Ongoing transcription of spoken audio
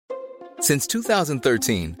Since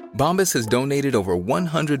 2013, Bombas has donated over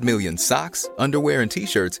 100 million socks, underwear, and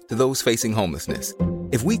T-shirts to those facing homelessness.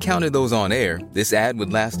 If we counted those on air, this ad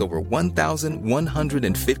would last over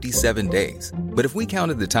 1,157 days. But if we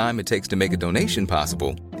counted the time it takes to make a donation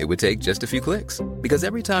possible, it would take just a few clicks. Because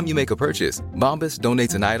every time you make a purchase, Bombas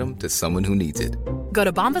donates an item to someone who needs it. Go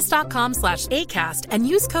to bombas.com/ACAST and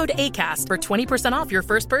use code ACAST for 20% off your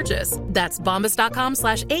first purchase. That's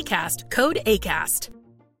bombas.com/ACAST, code ACAST.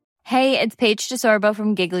 Hey, it's Paige DeSorbo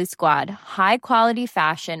from Giggly Squad. High quality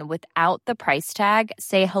fashion without the price tag.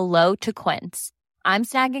 Say hello to Quince. I'm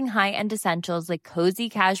snagging high-end essentials like cozy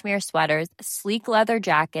cashmere sweaters, sleek leather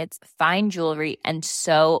jackets, fine jewelry, and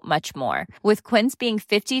so much more. With Quince being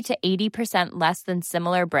 50 to 80% less than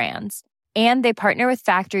similar brands. And they partner with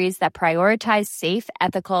factories that prioritize safe,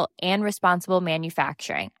 ethical, and responsible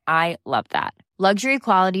manufacturing. I love that. Luxury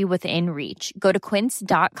quality within reach. Go to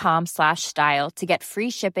quince.com/style to get free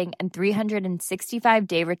shipping and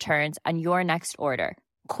 365-day returns on your next order.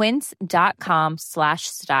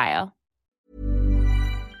 Quince.com/style.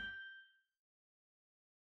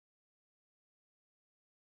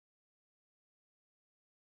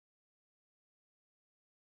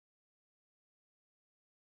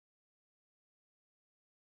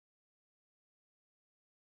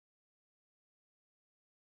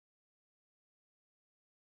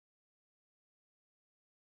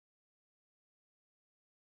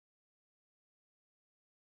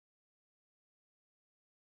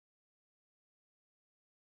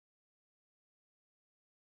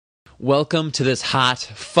 Welcome to this hot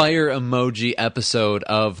fire emoji episode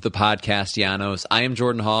of the Podcastellanos. I am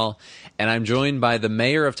Jordan Hall, and I'm joined by the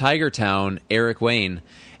mayor of Tigertown, Eric Wayne.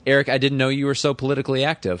 Eric, I didn't know you were so politically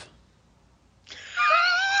active.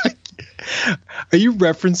 Are you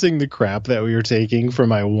referencing the crap that we were taking for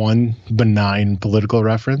my one benign political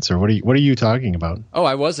reference, or what are you talking about? Oh,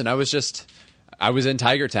 I wasn't. I was in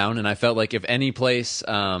Tigertown, and I felt like if any place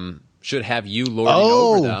should have you lording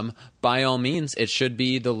over them, by all means, it should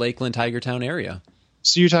be the Lakeland Tigertown area.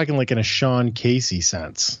 So you're talking like in a Sean Casey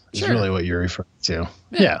sense, is really what you're referring to.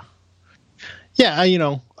 Yeah. I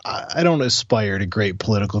don't aspire to great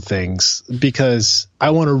political things because I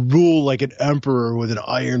want to rule like an emperor with an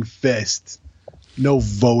iron fist. No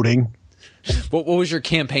voting. What was your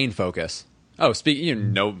campaign focus? Oh,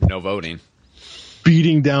 no voting.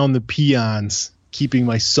 Beating down the peons, keeping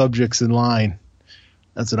my subjects in line.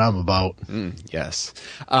 That's what I'm about. Yes.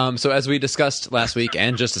 So as we discussed last week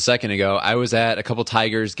and just a second ago, I was at a couple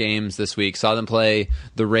Tigers games this week. Saw them play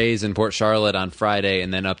the Rays in Port Charlotte on Friday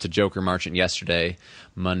and then up to Joker Marchant yesterday,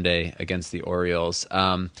 Monday, against the Orioles.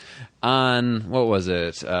 On, what was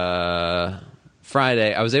it,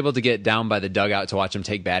 Friday, I was able to get down by the dugout to watch them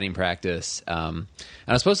take batting practice. And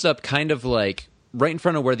I was posted up kind of like right in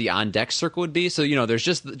front of where the on-deck circle would be. So, there's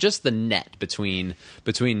just the net between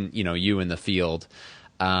you and the field.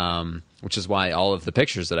 Which is why all of the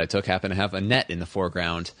pictures that I took happen to have a net in the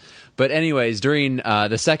foreground. But anyways, during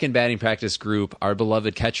the second batting practice group, our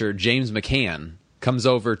beloved catcher, James McCann, comes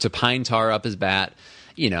over to pine tar up his bat,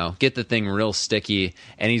 get the thing real sticky,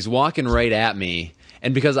 and he's walking right at me.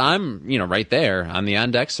 And because I'm, right there on the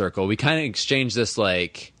on-deck circle, we kind of exchange this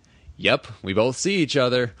like, yep, we both see each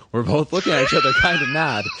other. We're both looking at each other kind of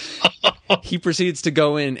nod. He proceeds to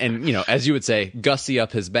go in and, as you would say, gussy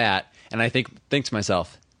up his bat. And I think to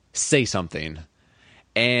myself, say something.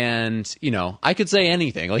 And, I could say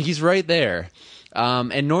anything. Like, he's right there.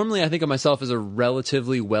 And normally I think of myself as a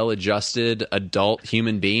relatively well-adjusted adult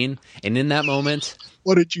human being. And in that moment,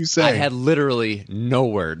 what did you say? I had literally no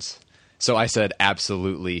words. So I said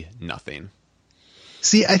absolutely nothing.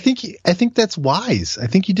 See, I think that's wise. I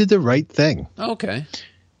think you did the right thing. Okay.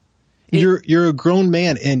 You're a grown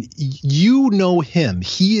man, and you know him.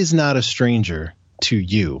 He is not a stranger to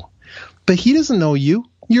you. But he doesn't know you.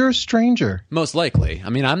 You're a stranger. Most likely. I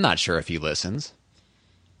mean, I'm not sure if he listens.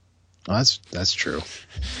 Oh, that's true.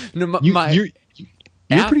 No, you're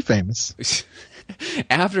pretty famous.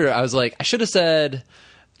 After I was like, I should have said,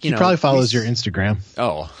 he probably follows your Instagram.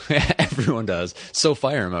 Oh, everyone does. So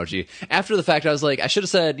fire emoji. After the fact, I was like, I should have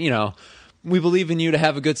said, we believe in you to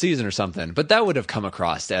have a good season or something. But that would have come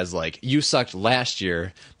across as like, you sucked last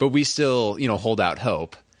year, but we still, hold out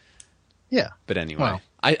hope. Yeah. But anyway. Wow.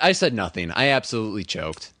 I said nothing. I absolutely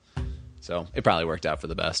choked. So it probably worked out for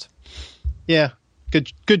the best. Yeah.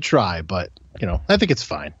 Good try, but, I think it's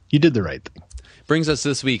fine. You did the right thing. Brings us to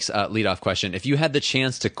this week's leadoff question. If you had the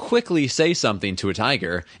chance to quickly say something to a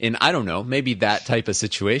tiger in, I don't know, maybe that type of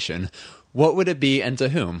situation, what would it be and to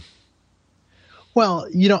whom? Well,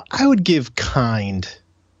 I would give kind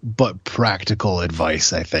but practical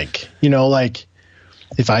advice, I think. Like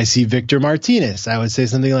if I see Victor Martinez, I would say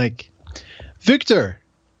something like, Victor,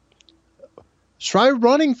 try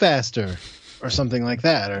running faster or something like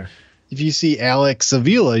that. Or if you see Alex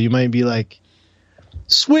Avila, you might be like,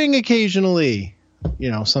 swing occasionally,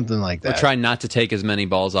 something like that. Or try not to take as many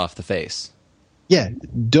balls off the face. Yeah,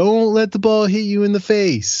 don't let the ball hit you in the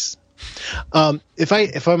face. If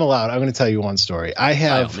I'm allowed, I'm going to tell you one story. I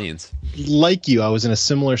have, by all means. Like you, I was in a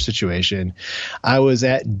similar situation. I was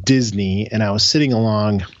at Disney and I was sitting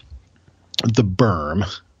along the berm,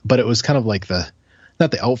 but it was kind of like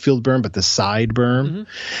not the outfield berm, but the side berm. Mm-hmm.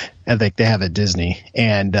 I think they have at Disney.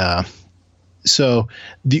 And so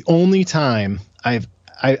the only time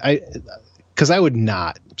because I would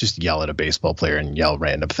not just yell at a baseball player and yell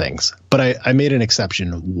random things, but I made an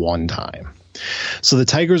exception one time. So the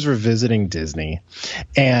Tigers were visiting Disney,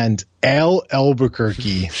 and Al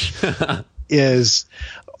Albuquerque is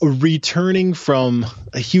returning from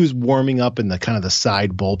 – he was warming up in the kind of the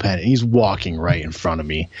side bullpen, and he's walking right in front of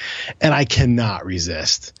me, and I cannot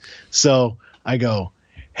resist. So I go,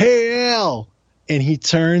 "Hey, Al," and he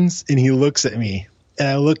turns and he looks at me. And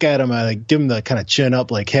I look at him, I give him the kind of chin up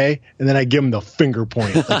like, "Hey," and then I give him the finger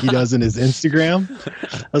point like he does in his Instagram.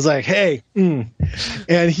 I was like, "Hey,"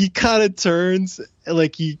 and he kind of turns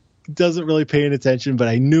like he doesn't really pay any attention, but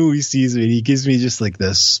I knew he sees me, and he gives me just like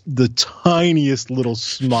the tiniest little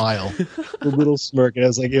smile, the little smirk, and I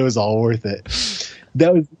was like, it was all worth it.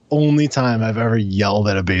 That was the only time I've ever yelled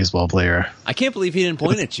at a baseball player. I can't believe he didn't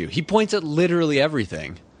point at you. He points at literally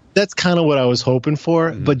everything. That's kind of what I was hoping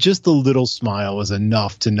for, but just the little smile was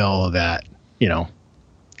enough to know that,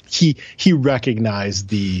 he recognized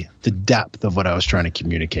the depth of what I was trying to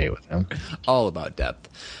communicate with him. All about depth.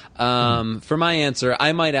 For my answer,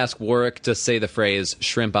 I might ask Warwick to say the phrase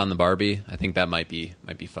 "shrimp on the Barbie." I think that might be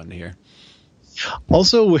fun to hear.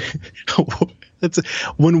 Also,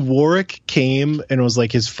 when Warwick came and it was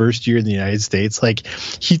like his first year in the United States, like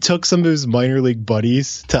he took some of his minor league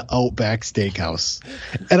buddies to Outback Steakhouse,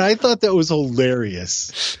 and I thought that was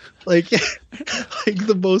hilarious. Like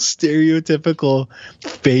the most stereotypical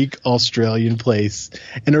fake Australian place,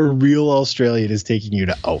 and a real Australian is taking you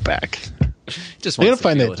to Outback. Just want to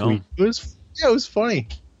find that tweet. It was funny.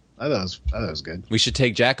 I thought it was good. We should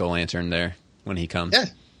take Jack-O-Lantern there when he comes. Yeah.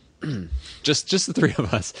 Just the three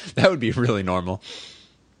of us. That would be really normal.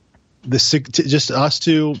 Just us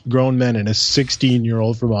two grown men and a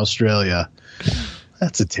 16-year-old from Australia.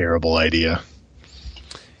 That's a terrible idea.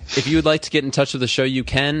 If you would like to get in touch with the show, you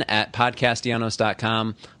can at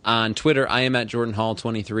podcastellanos.com. On Twitter, I am at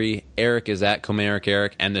JordanHall23. Eric is at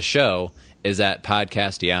ComericEric, and the show is at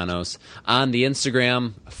Podcastellanos. On the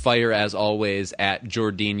Instagram, fire as always at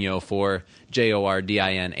Jordinho4,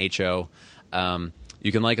 Jordinho.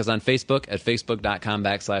 You can like us on Facebook at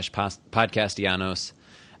facebook.com/Podcastellanos.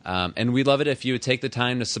 And we'd love it if you would take the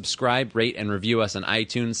time to subscribe, rate, and review us on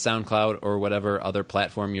iTunes, SoundCloud, or whatever other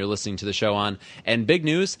platform you're listening to the show on. And big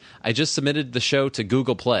news, I just submitted the show to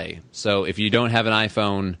Google Play. So if you don't have an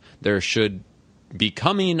iPhone, there should be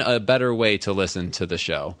coming a better way to listen to the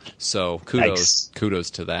show. So kudos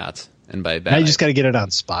to that. And by that, now you just got to get it on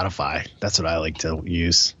Spotify. That's what I like to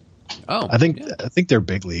use. Oh, I think they're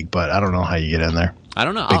big league, but I don't know how you get in there. I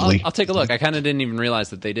don't know. I'll take a look. I kind of didn't even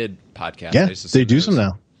realize that they did podcasts. Yeah, they do some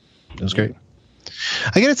now. It was great.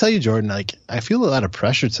 I got to tell you, Jordan, like I feel a lot of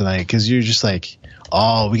pressure tonight because you're just like,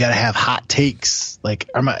 oh, we got to have hot takes. Like,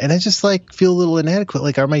 and I just like feel a little inadequate.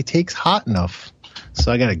 Like, are my takes hot enough? So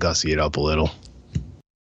I got to gussy it up a little.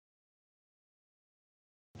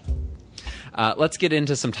 Let's get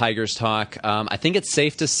into some Tigers talk. I think it's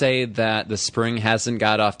safe to say that the spring hasn't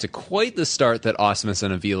got off to quite the start that Ausmus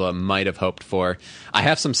and Avila might have hoped for. I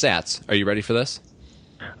have some stats. Are you ready for this?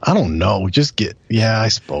 I don't know. I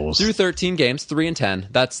suppose. Through 13 games,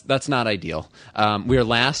 3-10. That's not ideal. We are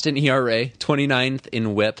last in ERA, 29th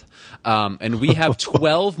in WHIP, and we have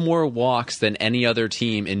 12 more walks than any other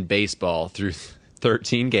team in baseball through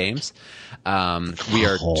 13 games. We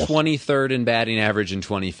are 23rd in batting average and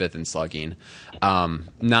 25th in slugging.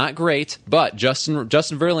 Not great, but Justin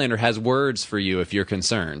Verlander has words for you if you're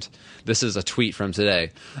concerned. This is a tweet from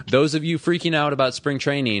today. Those of you freaking out about spring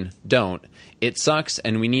training, don't. It sucks,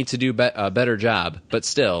 and we need to do a better job. But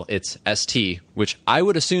still, it's ST, which I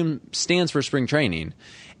would assume stands for spring training,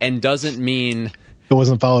 and doesn't mean... It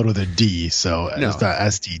wasn't followed with a D, so no. It's not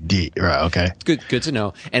STD. Right, okay. Good to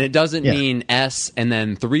know. And it doesn't mean S and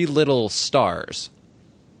then 3 little stars.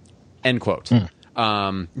 End quote.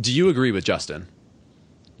 Do you agree with Justin?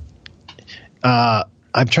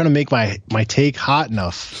 I'm trying to make my take hot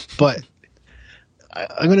enough, but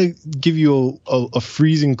I'm going to give you a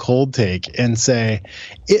freezing cold take and say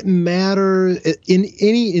it matters in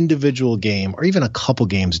any individual game, or even a couple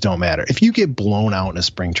games don't matter. If you get blown out in a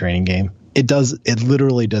spring training game, it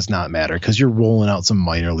literally does not matter because you're rolling out some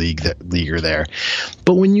minor leaguer there.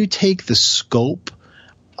 But when you take the scope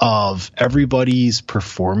of everybody's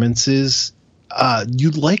performances,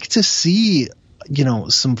 you'd like to see,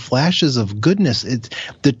 some flashes of goodness.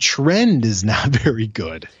 The trend is not very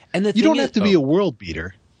good. And you don't have to be a world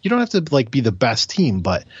beater. You don't have to be the best team,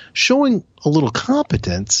 but showing a little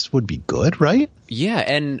competence would be good, right? Yeah,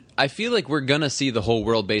 and I feel like we're going to see the whole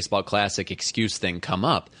World Baseball Classic excuse thing come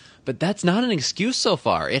up. But that's not an excuse so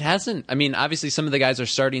far. It hasn't. I mean, obviously some of the guys are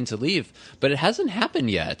starting to leave, but it hasn't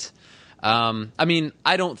happened yet.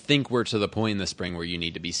 I don't think we're to the point in the spring where you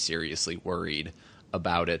need to be seriously worried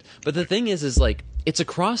about it. But the thing is it's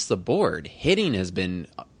across the board. Hitting has been,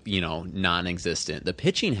 non-existent. The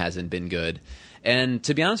pitching hasn't been good. And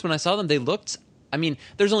to be honest, when I saw them, they looked,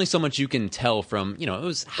 there's only so much you can tell from, it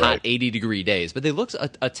was hot 80-degree days, but they looked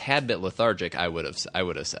a tad bit lethargic, I would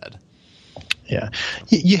have said. Yeah,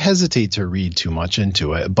 you hesitate to read too much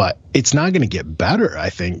into it, but it's not going to get better, I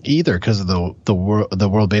think, either, because of the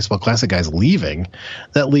World Baseball Classic guys leaving.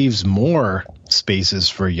 That leaves more spaces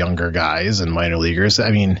for younger guys and minor leaguers.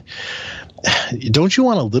 Don't you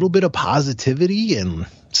want a little bit of positivity and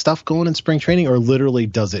stuff going in spring training, or literally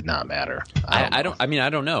does it not matter? I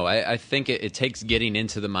don't know. I think it takes getting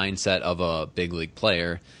into the mindset of a big league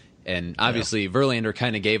player. And obviously, Verlander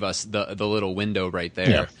kind of gave us the little window right there.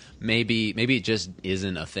 Yeah. Maybe it just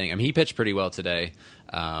isn't a thing. He pitched pretty well today,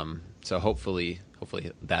 so hopefully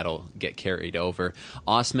that'll get carried over.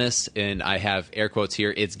 Ausmus, and I have air quotes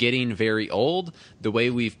here, it's getting very old. The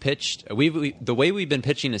way we've pitched, the way we've been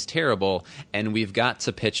pitching is terrible, and we've got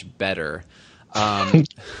to pitch better.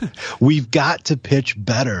 We've got to pitch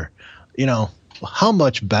better. How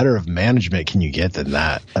much better of management can you get than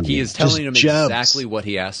that? He is telling him exactly what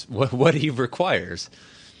he asks, what he requires.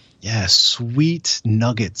 Yeah, sweet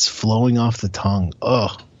nuggets flowing off the tongue.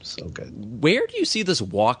 Oh, so good. Where do you see this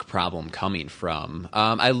walk problem coming from?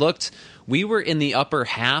 I looked. We were in the upper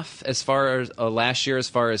half as far as last year, as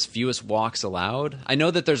far as fewest walks allowed. I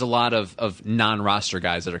know that there's a lot of non-roster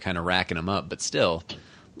guys that are kind of racking them up, but still,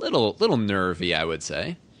 little nervy, I would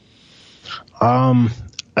say.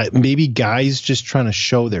 Maybe guys just trying to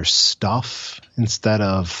show their stuff instead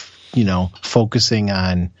of, focusing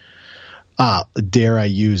on, dare I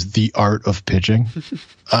use, the art of pitching.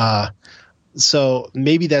 So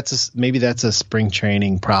maybe that's a spring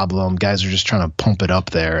training problem. Guys are just trying to pump it up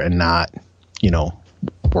there and not,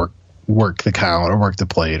 work the count or work the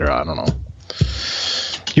plate, or I don't know.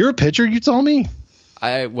 You're a pitcher, you told me.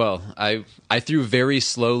 I threw very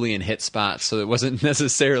slowly and hit spots, so it wasn't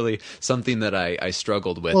necessarily something that I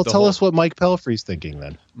struggled with. Well, tell us what Mike Pelfrey's thinking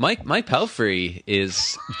then. Mike Pelfrey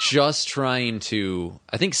is just trying to,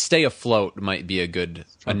 I think, stay afloat might be a good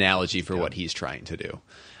analogy for what he's trying to do.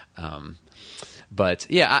 But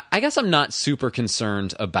yeah, I guess I'm not super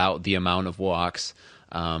concerned about the amount of walks.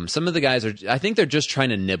 Some of the guys I think they're just trying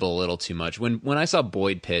to nibble a little too much. When I saw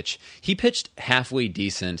Boyd pitch, he pitched halfway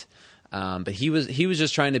decent. But he was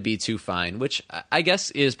just trying to be too fine, which I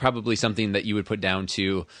guess is probably something that you would put down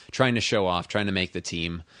to trying to show off, trying to make the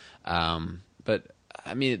team. But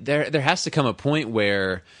there has to come a point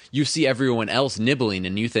where you see everyone else nibbling,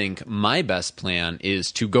 and you think my best plan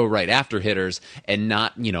is to go right after hitters and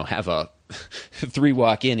not, have a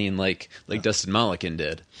 3-walk inning like Dustin Mulliken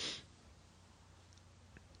did.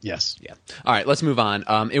 Yes. Yeah. All right, let's move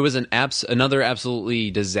on. It was another absolutely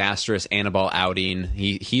disastrous Anibal outing.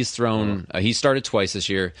 He's thrown. He started twice this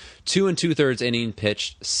year. 2 2/3 inning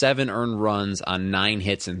pitched, 7 earned runs on 9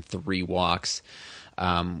 hits and 3 walks.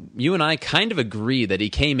 You and I kind of agree that he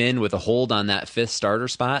came in with a hold on that 5th starter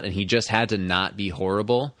spot, and he just had to not be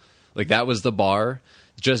horrible. Like, that was the bar.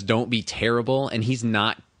 Just don't be terrible, and he's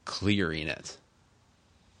not clearing it.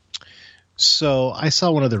 So I saw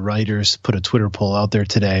one of the writers put a Twitter poll out there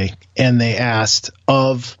today, and they asked,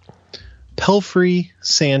 of Pelfrey,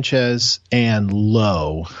 Sanchez, and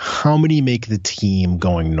Lowe, how many make the team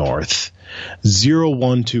going north? 0,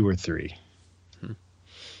 1, 2, or 3?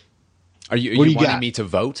 Are you wanting me to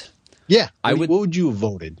vote? Yeah. What would you have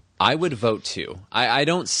voted? I would vote 2. I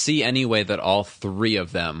don't see any way that all 3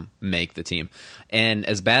 of them make the team. And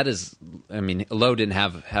as bad as, Lowe didn't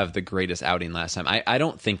have the greatest outing last time. I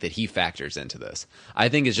don't think that he factors into this. I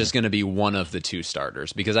think it's just going to be one of the 2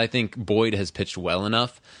 starters, because I think Boyd has pitched well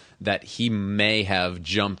enough that he may have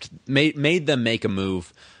made them make a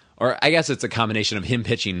move. Or I guess it's a combination of him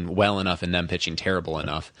pitching well enough and them pitching terrible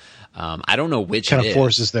enough. I don't know which kind of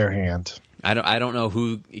forces their hand. I don't know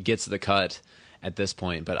who gets the cut. at this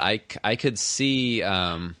point. But I could see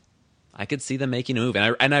them making a move,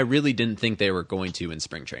 and I really didn't think they were going to in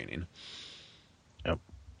spring training. Yep.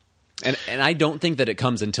 And I don't think that it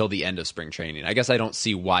comes until the end of spring training. I guess I don't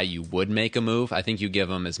see why you would make a move. I think you give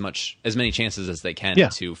them as many chances as they can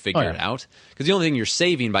to figure it out. Because the only thing you're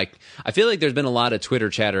saving I feel like there's been a lot of Twitter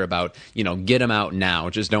chatter about, get them out now.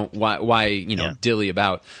 Just don't, why dilly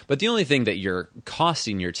about. But the only thing that you're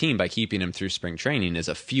costing your team by keeping him through spring training is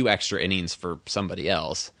a few extra innings for somebody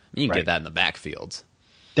else. You can get that in the backfields.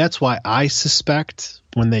 That's why I suspect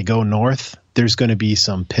when they go north, there's going to be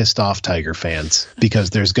some pissed off Tiger fans because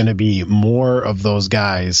there's going to be more of those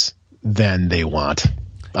guys than they want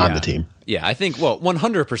on the team. Yeah, I think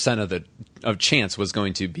 100% of chance was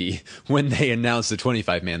going to be when they announced the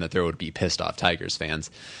 25-man that there would be pissed off Tigers fans.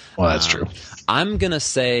 Well, that's true. I'm going to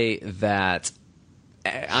say that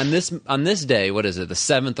on this day, what is it, the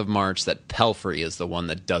 7th of March, that Pelfrey is the one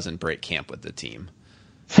that doesn't break camp with the team.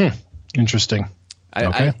 Interesting.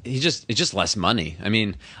 It's just less money. I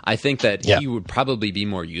mean, I think that he would probably be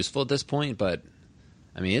more useful at this point, but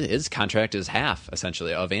I mean, his contract is half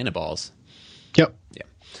essentially of Anibal's. Yep. Yeah.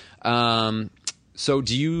 So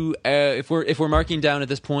do you, if we're marking down at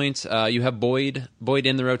this point, you have Boyd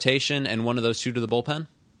in the rotation and one of those two to the bullpen?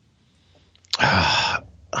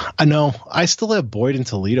 No, I still have Boyd and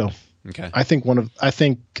Toledo. Okay. I think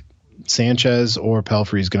Sanchez or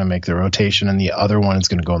Pelfrey is going to make the rotation, and the other one is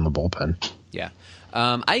going to go in the bullpen. Yeah.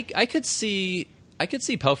 I could see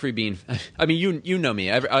Pelfrey being. I mean, you know me.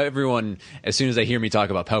 Everyone, as soon as they hear me talk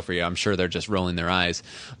about Pelfrey, I'm sure they're just rolling their eyes.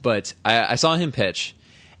 But I saw him pitch,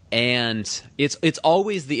 and it's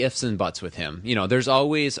always the ifs and buts with him. There's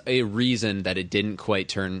always a reason that it didn't quite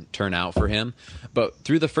turn out for him. But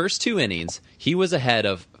through the first 2 innings, he was ahead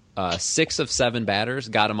of 6 of 7 batters,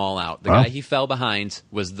 got them all out. The guy he fell behind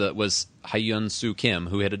was Hyun Soo Kim,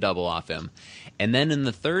 who hit a double off him, and then in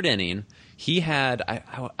the 3rd inning. He had,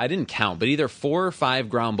 I didn't count, but either 4 or 5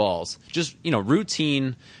 ground balls, just,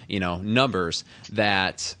 routine, numbers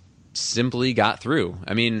that simply got through.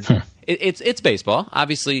 I mean, it's baseball.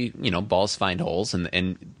 Obviously, balls find holes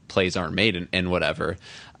and plays aren't made and whatever.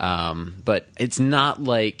 But it's not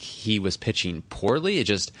like he was pitching poorly. It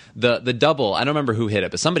just, the double, I don't remember who hit it,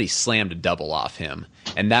 but somebody slammed a double off him.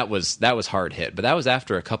 And that was hard hit. But that was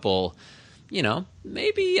after a couple,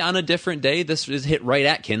 maybe on a different day, this is hit right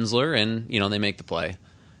at Kinsler, and, they make the play.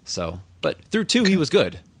 So, but through 2, he was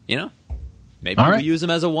good, Maybe we'll use him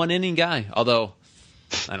as a 1-inning guy, although,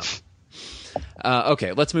 I don't know.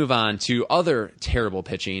 Okay, let's move on to other terrible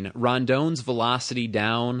pitching. Rondon's velocity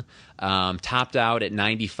down, topped out at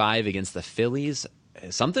 95 against the Phillies.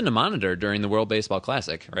 Something to monitor during the World Baseball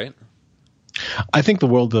Classic, right? I think the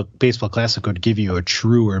World Baseball Classic would give you a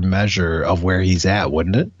truer measure of where he's at,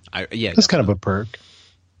 wouldn't it? That's kind of a perk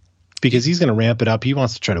because he's going to ramp it up. He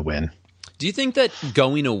wants to try to win. Do you think that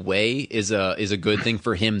going away is a good thing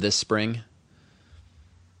for him this spring?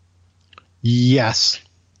 Yes,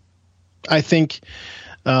 I think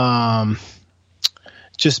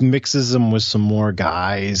just mixes him with some more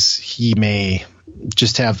guys. He may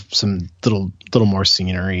just have some little more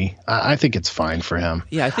scenery. I think it's fine for him.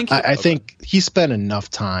 Yeah, I think he spent enough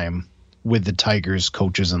time with the Tigers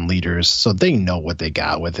coaches and leaders, so they know what they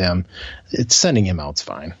got with him. It's sending him out's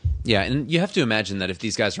fine. Yeah, and you have to imagine that if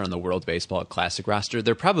these guys are on the World Baseball Classic roster,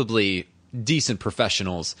 they're probably decent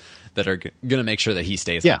professionals that are going to make sure that he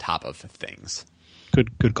stays on top of things.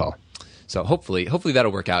 Good call. So hopefully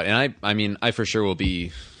that'll work out. And I mean, I for sure will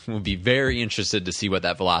be very interested to see what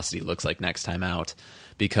that velocity looks like next time out.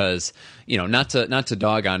 Because, not to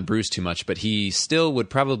dog on Bruce too much, but he still would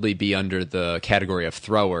probably be under the category of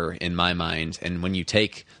thrower in my mind. And when you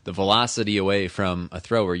take the velocity away from a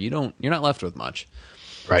thrower, you're not left with much.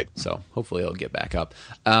 Right. So hopefully he'll get back up.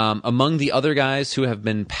 Among the other guys who have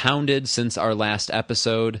been pounded since our last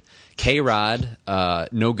episode, K-Rod,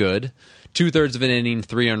 no good. 2/3 of an inning,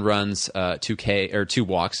 3 earned runs, 2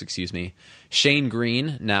 walks, excuse me. Shane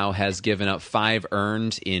Green now has given up 5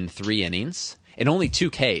 earned in 3 innings. And only 2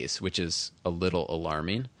 Ks, which is a little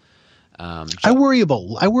alarming. I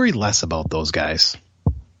worry less about those guys.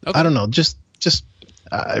 Okay. I don't know, just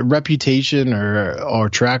reputation or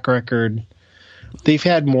track record. They've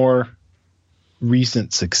had more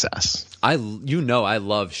recent success. I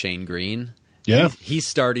love Shane Green. Yeah, he's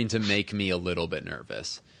starting to make me a little bit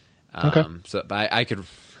nervous. Okay, but I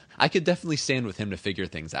could definitely stand with him to figure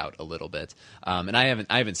things out a little bit. And I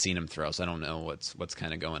haven't seen him throw, so I don't know what's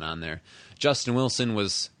kind of going on there. Justin Wilson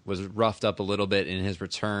was roughed up a little bit in his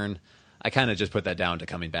return. I kind of just put that down to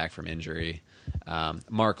coming back from injury.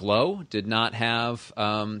 Mark Lowe did not have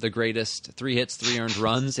the greatest 3 hits, 3 earned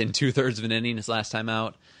runs in 2/3 of an inning his last time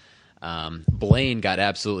out. Blaine got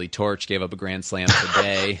absolutely torched, gave up a grand slam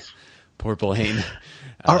today. Poor Blaine.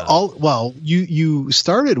 You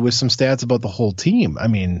started with some stats about the whole team. I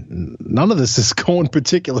mean, none of this is going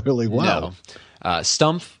particularly well. No.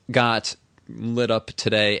 Stumpf got lit up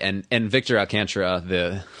today, and Victor Alcantara,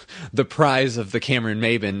 the prize of the Cameron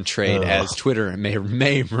Maben trade, as Twitter may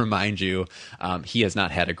remind you, he has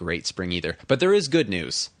not had a great spring either. But there is good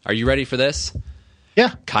news. Are you ready for this?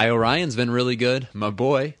 Yeah. Kyle Ryan's been really good, my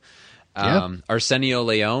boy. Arsenio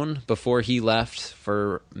Leon, before he left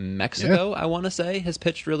for Mexico, I want to say, has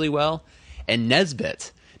pitched really well. And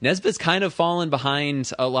Nesbitt's kind of fallen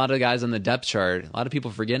behind a lot of guys on the depth chart. A lot of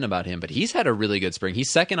people forgetting about him, but he's had a really good spring.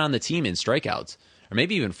 He's second on the team in strikeouts, or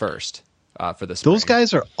maybe even first for the spring. Those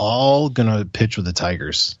guys are all going to pitch with the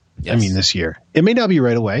Tigers. Yes. I mean, this year. It may not be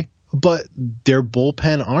right away, but they're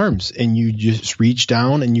bullpen arms, and you just reach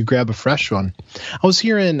down and you grab a fresh one. I was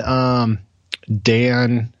hearing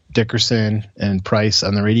Dan Dickerson and Price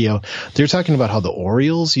on the radio. They're talking about how the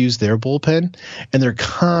Orioles use their bullpen, and they're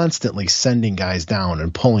constantly sending guys down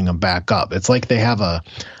and pulling them back up. It's like they have a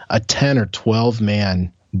 10 or 12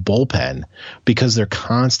 man bullpen because they're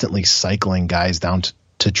constantly cycling guys down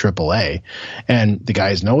to AAA, and the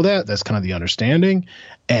guys know that. That's kind of the understanding,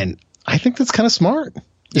 and I think that's kind of smart.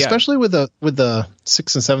 Yeah. Especially with the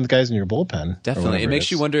 6th and 7th guys in your bullpen. Definitely. It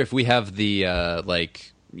makes you wonder if we have the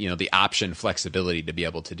the option flexibility to be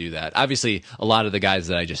able to do that. Obviously, a lot of the guys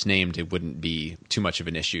that I just named, it wouldn't be too much of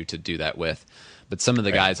an issue to do that with. But some of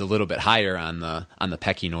the guys a little bit higher on the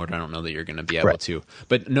pecking order, I don't know that you're going to be able to.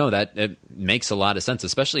 But no, that it makes a lot of sense,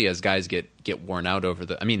 especially as guys get worn out over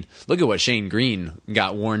the. I mean, look at what Shane Green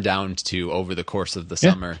got worn down to over the course of the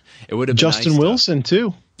summer. It would have been Justin nice Wilson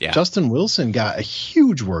too. Yeah, Justin Wilson got a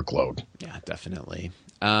huge workload. Yeah, definitely.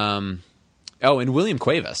 And William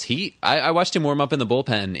Cuevas. I watched him warm up in the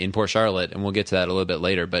bullpen in Port Charlotte, and we'll get to that a little bit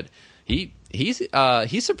later. But he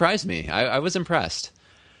surprised me. I was impressed.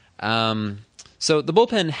 So the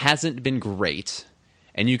bullpen hasn't been great,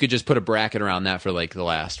 and you could just put a bracket around that for like the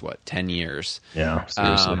last 10 years. Yeah,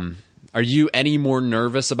 seriously. Are you any more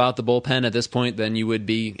nervous about the bullpen at this point than you would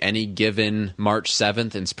be any given March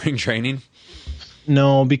 7th in spring training?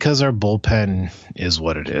 No, because our bullpen is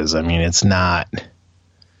what it is. I mean, it's not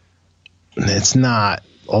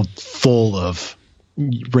all full of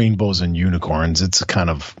rainbows and unicorns. It's kind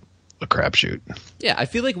of a crapshoot. Yeah, I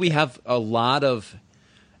feel like we have a lot of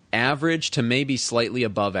average to maybe slightly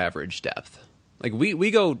above average depth. Like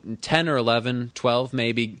we go 10 or 11, 12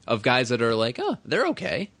 maybe of guys that are like, oh, they're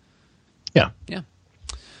okay. Yeah. Yeah.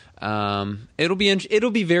 It'll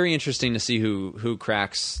be very interesting to see who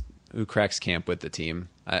cracks camp with the team.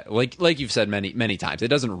 Like you've said many times, it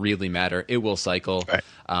doesn't really matter. It will cycle. Right.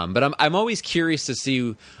 But I'm always curious to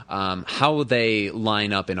see how they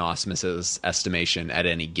line up in Ausmus's estimation at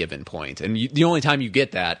any given point. And the only time you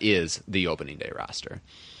get that is the opening day roster.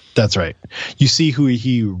 That's right. You see who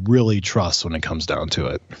he really trusts when it comes down to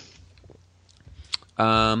it.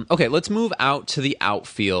 Okay, let's move out to the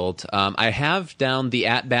outfield. I have down the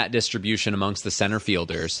at-bat distribution amongst the center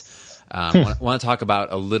fielders. Want to talk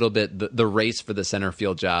about a little bit the race for the center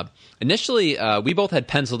field job. Initially, we both had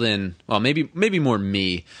penciled in, well, maybe more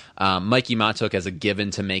me, Mikey Matuk as a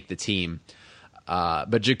given to make the team.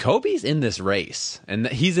 But Jacoby's in this race, and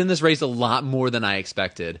he's in this race a lot more than I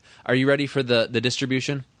expected. Are you ready for the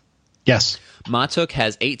distribution? Yes. Matuk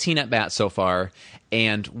has 18 at-bats so far,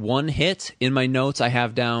 and 1 hit. In my notes, I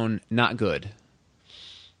have down not good.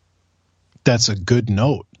 That's a good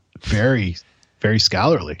note. Very, very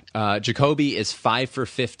scholarly. Jacoby is 5 for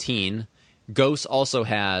 15. Ghost also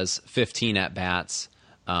has 15 at-bats,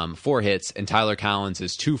 4 hits, and Tyler Collins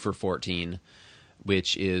is 2 for 14,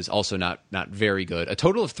 which is also not very good. A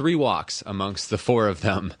total of 3 walks amongst the 4 of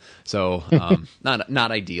them, so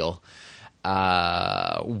not ideal.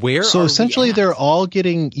 So essentially they're all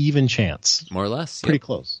getting even chance. More or less. Pretty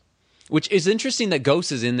close. Which is interesting that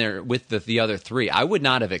Ghost is in there with the other 3. I would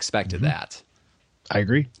not have expected that. I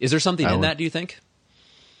agree. Is there something in that, do you think?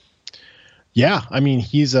 Yeah, I mean,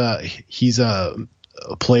 he's a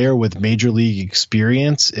player with major league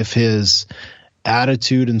experience. If his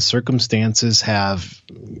attitude and circumstances have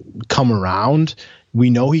come around, we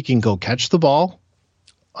know he can go catch the ball.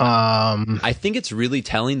 I think it's really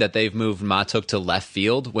telling that they've moved Matuk to left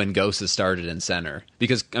field when Ghost has started in center.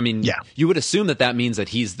 Because, I mean, you would assume that means that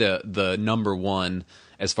he's the number 1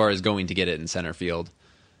 as far as going to get it in center field.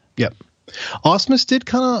 Yep. Osmus did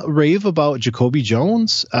kind of rave about Jacoby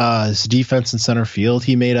Jones, his defense in center field.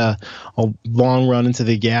 He made a long run into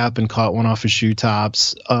the gap and caught one off his shoe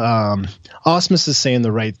tops. Osmus is saying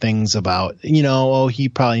the right things about, he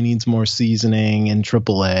probably needs more seasoning in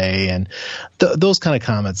AAA. And those kind of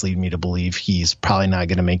comments lead me to believe he's probably not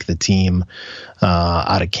going to make the team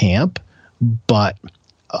out of camp. But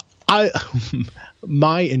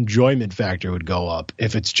my enjoyment factor would go up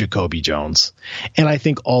if it's Jacoby Jones. And I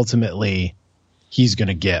think ultimately he's going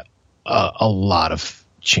to get a lot of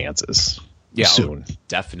chances soon.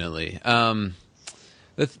 Definitely.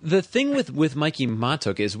 The thing with Mikey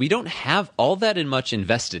Matuk is we don't have all that much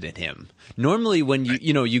invested in him. Normally when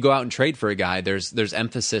you go out and trade for a guy, there's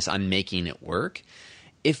emphasis on making it work.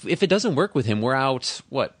 If it doesn't work with him, we're out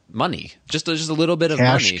money, just a little bit of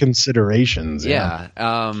cash money. Considerations.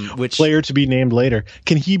 Which player to be named later?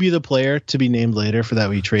 Can he be the player to be named later for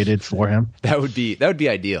that we traded for him? That would be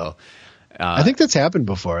ideal. I think that's happened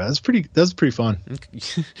before. That's pretty fun.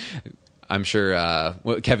 I'm sure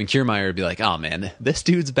Kevin Kiermaier would be like, "Oh man, this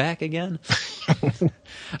dude's back again."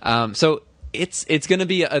 So it's going to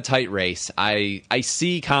be a tight race. I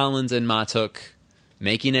see Collins and Matuk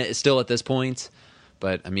making it still at this point.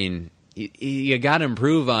 But, I mean, you got to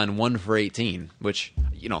improve on 1 for 18, which,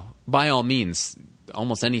 by all means,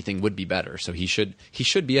 almost anything would be better. So he should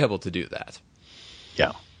be able to do that.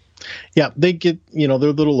 Yeah. Yeah, they get, they're a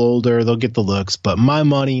little older. They'll get the looks. But my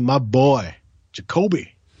money, my boy,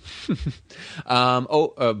 Jacoby.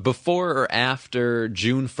 Before or after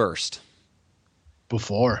June 1st?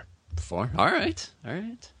 Before. All right.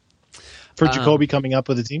 For Jacoby coming up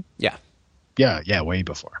with the team? Yeah. Yeah, way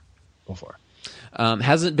before.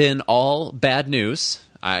 Hasn't been all bad news.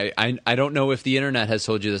 I don't know if the internet has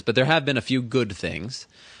told you this, but there have been a few good things.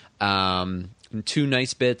 2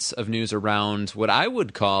 nice bits of news around what I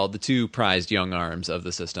would call the 2 prized young arms of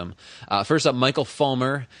the system. First up, Michael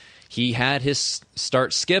Fulmer. He had his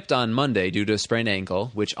start skipped on Monday due to a sprained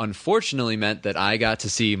ankle, which unfortunately meant that I got to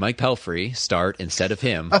see Mike Pelfrey start instead of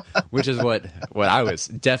him, which is what I was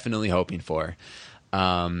definitely hoping for.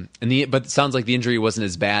 But it sounds like the injury wasn't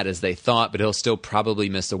as bad as they thought, but he'll still probably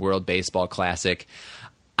miss the World Baseball Classic.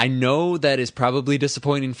 I know that is probably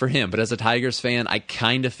disappointing for him, but as a Tigers fan, I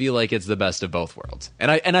kind of feel like it's the best of both worlds. And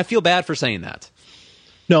I feel bad for saying that.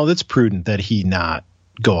 No, that's prudent that he not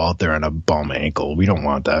go out there on a bum ankle. We don't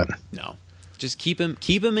want that. No. Just keep him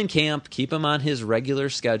in camp, keep him on his regular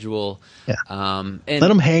schedule. Yeah. And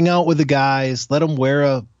let him hang out with the guys, let him wear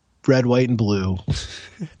a red, white, and blue.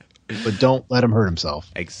 But don't let him hurt himself.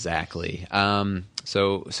 Exactly.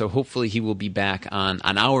 So hopefully he will be back on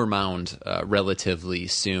our mound relatively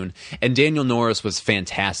soon. And Daniel Norris was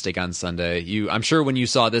fantastic on Sunday. I'm sure when you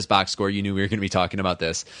saw this box score, you knew we were going to be talking about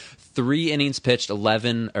this. 3 innings pitched,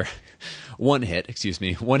 1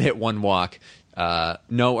 hit, 1 hit, 1 walk,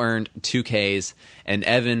 no earned, 2 Ks, and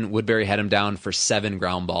Evan Woodbury had him down for 7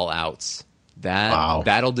 ground ball outs.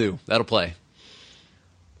 That'll do. That'll play.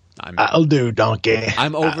 I'll do, donkey.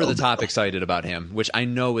 I'm over the top excited about him, which I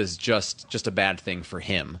know is just a bad thing for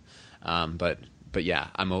him. But yeah,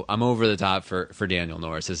 I'm over the top for Daniel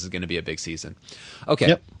Norris. This is going to be a big season. Okay,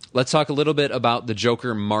 yep. Let's talk a little bit about the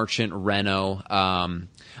Joker Marchant Reno.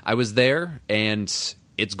 I was there, and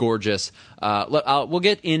it's gorgeous. We'll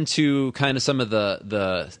get into kind of some of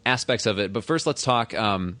the aspects of it, but first let's talk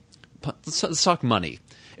money.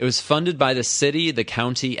 It was funded by the city, the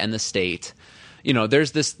county, and the state.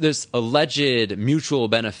 There's this alleged mutual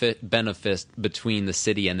benefit between the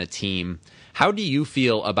city and the team. How do you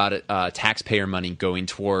feel about it, taxpayer money going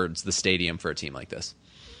towards the stadium for a team like this?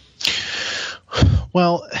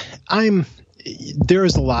 Well, there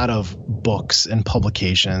is a lot of books and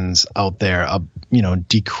publications out there,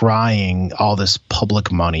 decrying all this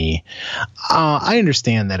public money. I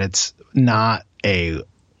understand that it's not a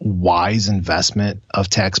wise investment of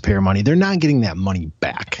taxpayer money. They're not getting that money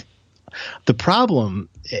back. The problem,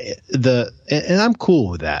 and I'm cool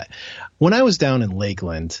with that. When I was down in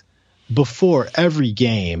Lakeland, before every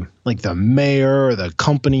game, like the mayor, the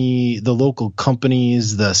company, the local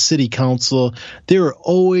companies, the city council, they were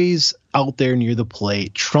always out there near the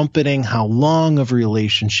plate trumpeting how long of a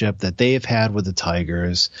relationship that they have had with the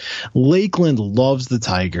Tigers. Lakeland loves the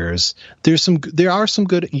Tigers. There are some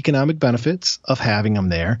good economic benefits of having them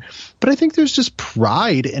there, but I think there's just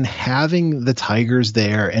pride in having the Tigers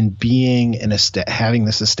there and being having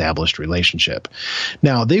this established relationship.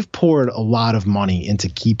 Now, they've poured a lot of money into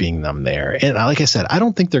keeping them there, and like I said, I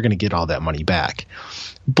don't think they're going to get all that money back.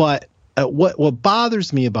 But what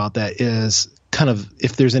bothers me about that is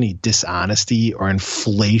if there's any dishonesty or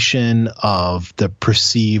inflation of the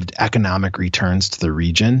perceived economic returns to the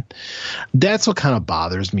region. That's what kind of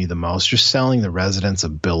bothers me the most. Just selling the residents a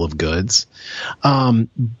bill of goods.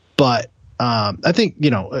 But I think,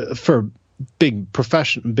 for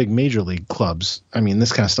big major league clubs, I mean,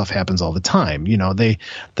 this kind of stuff happens all the time.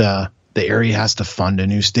 The area has to fund a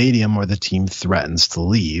new stadium or the team threatens to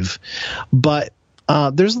leave. But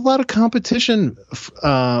there's a lot of competition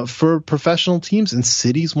for professional teams, and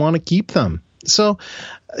cities want to keep them. So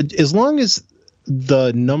as long as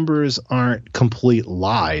the numbers aren't complete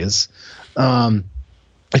lies,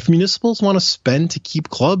 if municipals want to spend to keep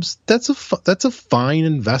clubs, that's a fine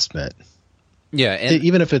investment. Yeah, and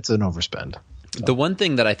even if it's an overspend. The one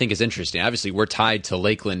thing that I think is interesting, obviously we're tied to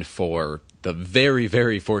Lakeland for the very,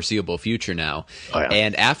 very foreseeable future now. Oh, yeah.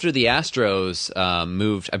 And after the Astros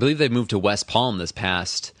moved, I believe they moved to West Palm this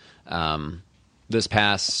past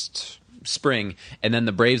spring, and then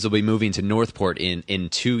the Braves will be moving to Northport in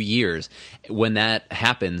 2 years. When that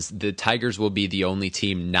happens, the Tigers will be the only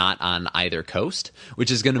team not on either coast,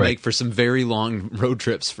 which is going to make for some very long road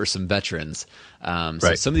trips for some veterans.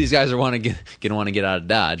 So some of these guys are going to want to get out of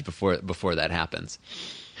Dodge before that happens.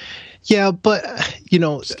 Yeah, but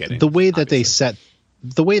the way that they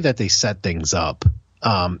set things up,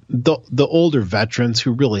 the older veterans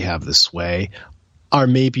who really have the sway are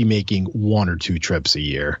maybe making 1 or 2 trips a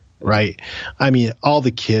year. Right. I mean, all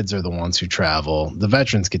the kids are the ones who travel. The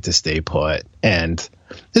veterans get to stay put, and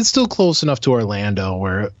it's still close enough to Orlando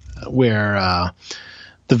where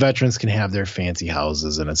the veterans can have their fancy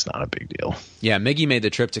houses, and it's not a big deal. Yeah, Miggy made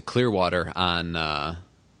the trip to Clearwater on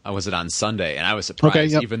was it on Sunday, and I was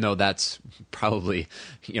surprised, even though that's probably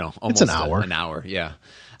almost it's an hour. An hour, yeah.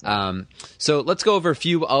 So let's go over a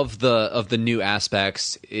few of the new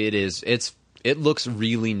aspects. It looks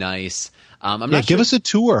really nice. Give us a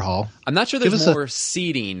tour, Hall. I'm not sure there's more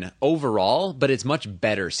seating overall, but it's much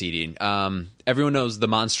better seating. Everyone knows the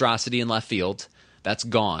monstrosity in left field. That's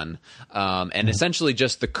gone. And essentially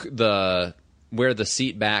just the where the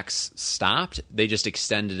seat backs stopped, they just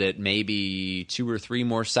extended it maybe 2 or 3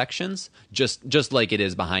 more sections, just like it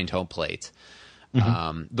is behind home plate.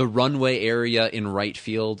 The runway area in right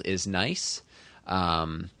field is nice.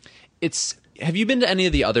 Have you been to any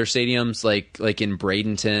of the other stadiums, like in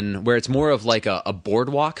Bradenton, where it's more of like a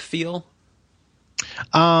boardwalk feel?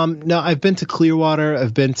 No, I've been to Clearwater.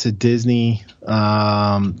 I've been to Disney. Those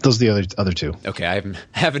are the other 2. Okay, I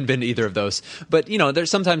haven't been to either of those. But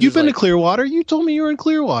there's sometimes you've been to Clearwater. You told me you were in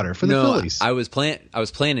Clearwater for the Phillies. I was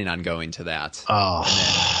planning on going to that.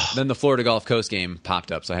 Oh, and then the Florida Gulf Coast game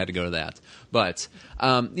popped up, so I had to go to that. But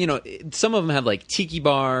some of them have like tiki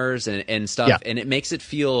bars and stuff, and it makes it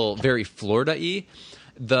feel very Florida-y.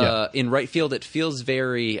 In right field, it feels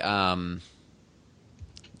very.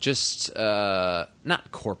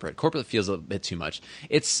 Not corporate. Corporate feels a bit too much.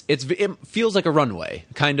 It feels like a runway,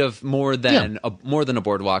 kind of more than a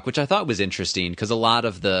boardwalk, which I thought was interesting because a lot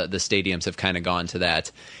of the stadiums have kind of gone to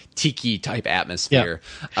that tiki type atmosphere.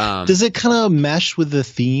 Yeah. Does it kind of mesh with the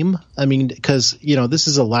theme? I mean, because this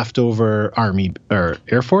is a leftover Army or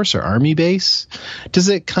Air Force or Army base. Does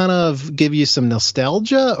it kind of give you some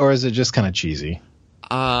nostalgia, or is it just kind of cheesy?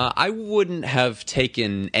 I wouldn't have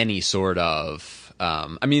taken any sort of.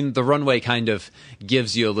 The runway kind of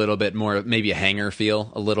gives you a little bit more, maybe a hangar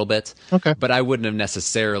feel a little bit. Okay. But I wouldn't have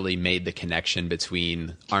necessarily made the connection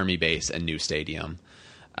between Army Base and new stadium.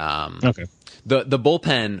 Okay. The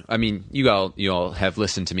bullpen, you all have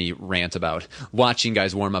listened to me rant about watching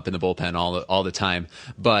guys warm up in the bullpen all the time.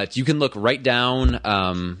 But you can look right down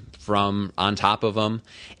from on top of them,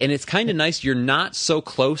 and it's kind of nice. You're not so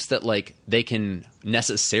close that like they can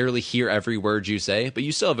necessarily hear every word you say, but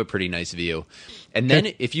you still have a pretty nice view. And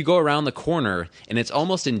then if you go around the corner and it's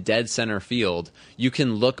almost in dead center field, you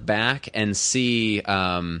can look back and see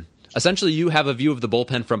essentially you have a view of the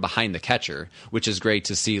bullpen from behind the catcher, which is great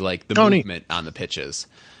to see like the movement on the pitches.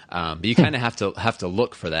 But you kind of have to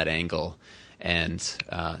look for that angle. And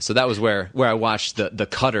so that was where I watched the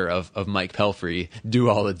cutter of Mike Pelfrey do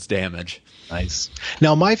all its damage. Nice.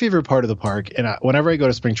 Now, my favorite part of the park, and whenever I go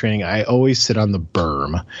to spring training, I always sit on the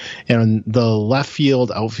berm. And the left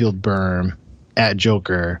field, outfield berm at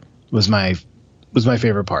Joker was my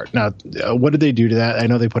favorite part. Now, what did they do to that? I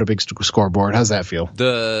know they put a big scoreboard. How's that feel?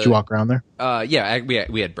 Did you walk around there? Yeah,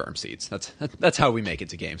 we had berm seats. That's how we make it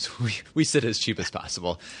to games. We sit as cheap as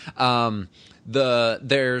possible.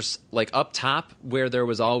 There's like up top where there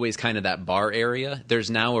was always kind of that bar area. There's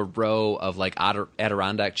now a row of like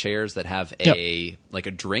Adirondack chairs that have a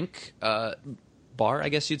drink bar, I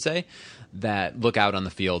guess you'd say, that look out on the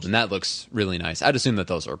field, and that looks really nice. I'd assume that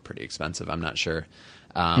those are pretty expensive. I'm not sure.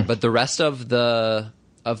 But the rest of the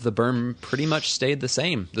berm pretty much stayed the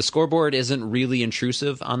same. The scoreboard isn't really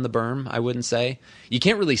intrusive on the berm, I wouldn't say. You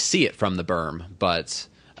can't really see it from the berm, but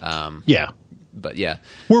yeah. But yeah,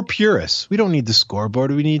 we're purists. We don't need the scoreboard.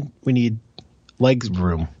 We need leg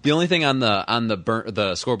room. The only thing on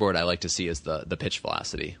the scoreboard I like to see is the pitch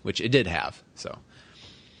velocity, which it did have. So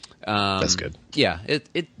that's good. Yeah,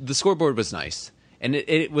 the scoreboard was nice, and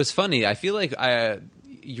it was funny. I feel like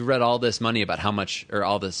you read all this money about how much, or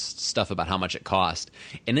all this stuff about how much it cost,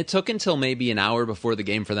 and it took until maybe an hour before the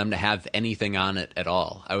game for them to have anything on it at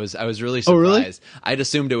all. I was really surprised. Oh, really? I'd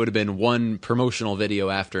assumed it would have been one promotional video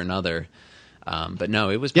after another. But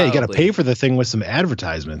no, it was probably, you got to pay for the thing with some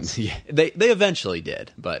advertisements. Yeah, they eventually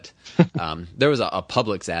did, but there was a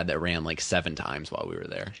Publix ad that ran like 7 times while we were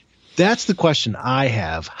there. That's the question I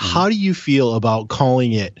have. How do you feel about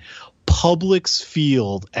calling it Publix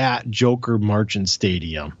Field at Joker Marchant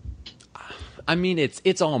Stadium? I mean,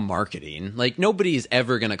 it's all marketing. Like, nobody's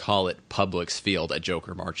ever going to call it Publix Field at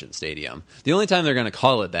Joker Marchant Stadium. The only time they're going to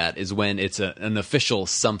call it that is when it's an official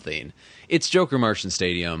something. It's Joker Marchant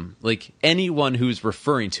Stadium. Like, anyone who's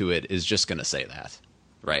referring to it is just going to say that,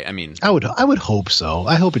 right? I mean, I would hope so.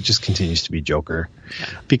 I hope it just continues to be Joker,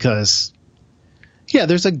 because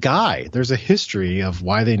there's a history of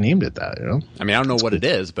why they named it that. You know, I mean, I don't know what it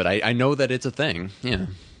is, but I know that it's a thing. Yeah.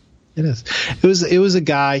 It is. It was a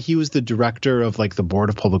guy. He was the director of like the Board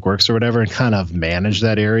of Public Works or whatever, and kind of managed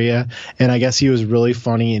that area. And I guess he was really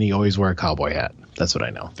funny, and he always wore a cowboy hat. That's what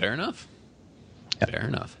I know. Fair enough. Yeah. Fair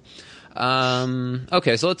enough.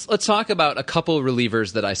 Okay, so let's talk about a couple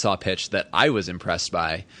relievers that I saw pitch that I was impressed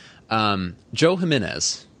by. Joe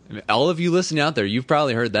Jimenez. All of you listening out there, you've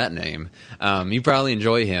probably heard that name. You probably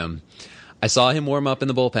enjoy him. I saw him warm up in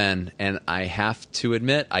the bullpen, and I have to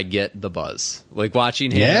admit, I get the buzz. Like, watching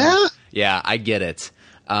him. Yeah? Yeah, I get it.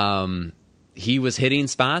 He was hitting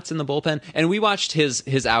spots in the bullpen, and we watched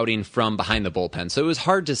his outing from behind the bullpen, so it was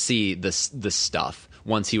hard to see the stuff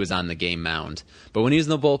once he was on the game mound. But when he was in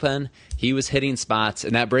the bullpen, he was hitting spots,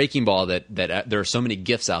 and that breaking ball that there are so many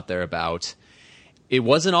GIFs out there about, it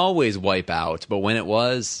wasn't always wipe out, but when it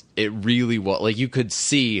was, it really was. Like, you could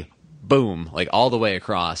see, boom, like all the way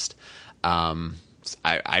across.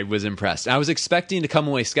 I was impressed. I was expecting to come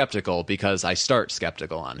away skeptical because I start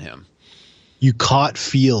skeptical on him. You caught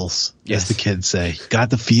feels, yes, as the kids say.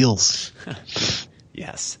 Got the feels.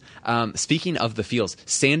 Yes. Speaking of the feels,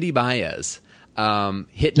 Sandy Baez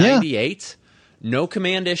hit 98. No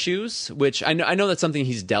command issues, which I know that's something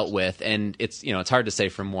he's dealt with, and it's hard to say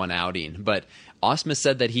from one outing. But Ausmus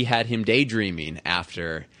said that he had him daydreaming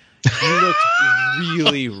after. He looked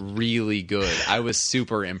really, really good. I was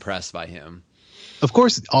super impressed by him. Of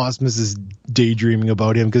course, Ausmus is daydreaming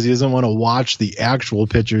about him because he doesn't want to watch the actual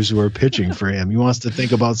pitchers who are pitching for him. He wants to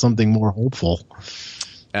think about something more hopeful.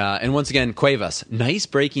 And once again, Cuevas, nice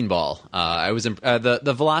breaking ball. I was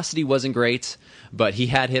the velocity wasn't great, but he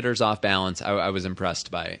had hitters off balance. I was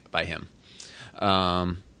impressed by him.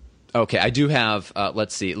 Okay, I do have.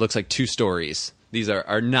 Let's see. It looks like 2 stories. These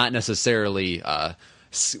are not necessarily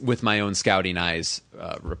with my own scouting eyes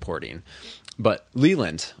reporting. But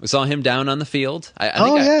Leland, we saw him down on the field.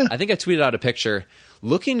 I think I tweeted out a picture.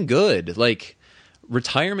 Looking good. Like,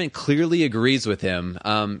 retirement clearly agrees with him.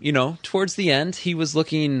 Towards the end, he was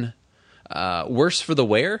looking worse for the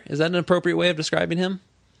wear. Is that an appropriate way of describing him?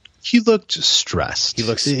 He looked stressed.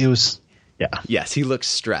 Yes, he looked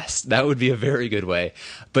stressed. That would be a very good way.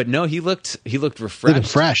 But no, he looked refreshed. Looking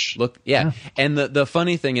fresh. Yeah. And the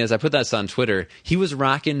funny thing is, I put that on Twitter, he was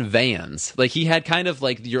rocking Vans. Like, he had kind of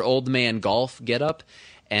like your old man golf getup,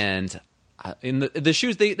 and in the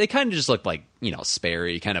shoes, they kind of just looked like,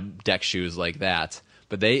 Sperry kind of deck shoes like that.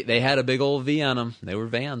 But they had a big old V on them. They were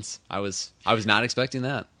Vans. I was not expecting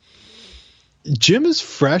that. Jim is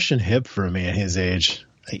fresh and hip for a man his age.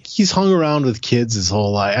 He's hung around with kids his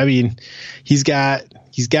whole life. I mean, he's got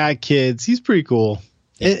kids. He's pretty cool.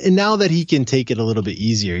 And now that he can take it a little bit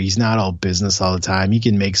easier, he's not all business all the time. He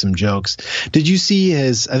can make some jokes. Did you see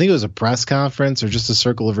I think it was a press conference or just a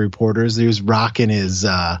circle of reporters. He was rocking his,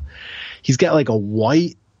 he's got like a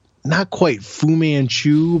white, not quite Fu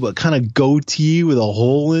Manchu, but kind of goatee with a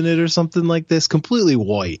hole in it or something like this. Completely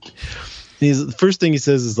white. The first thing he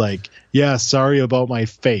says is like, "Yeah, sorry about my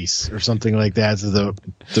face," or something like that to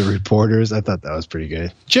the reporters. I thought that was pretty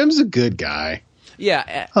good. Jim's a good guy.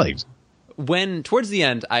 Yeah. I like him. When towards the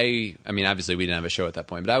end, I mean, obviously we didn't have a show at that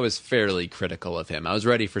point, but I was fairly critical of him. I was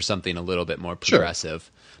ready for something a little bit more progressive.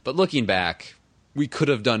 Sure. But looking back, we could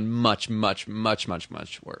have done much, much, much, much,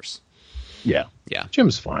 much worse. Yeah.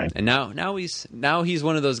 Jim's fine. And now he's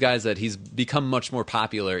one of those guys that he's become much more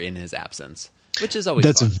popular in his absence. which is always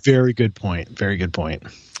That's fun. a very good point. Very good point.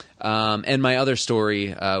 And my other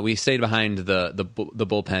story, we stayed behind the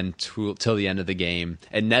bullpen till the end of the game,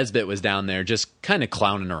 and Nesbitt was down there just kind of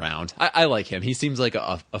clowning around. I like him. He seems like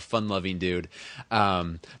a fun-loving dude.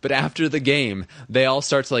 But after the game, they all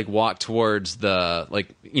start to walk towards the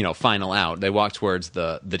final out. They walk towards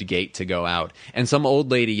the gate to go out, and some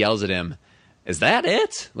old lady yells at him, "Is that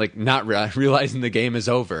it?" Not realizing the game is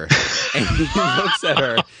over, and he looks at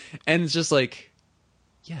her, and it's just like,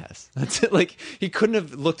 yes, that's it. He couldn't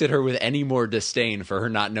have looked at her with any more disdain for her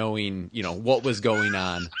not knowing, what was going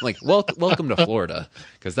on. Welcome to Florida,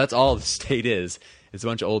 because that's all the state is. It's a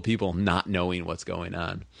bunch of old people not knowing what's going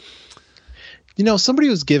on. Somebody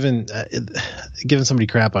was giving somebody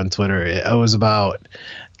crap on Twitter. It was about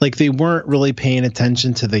they weren't really paying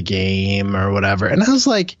attention to the game or whatever. And I was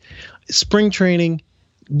like, spring training,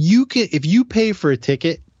 if you pay for a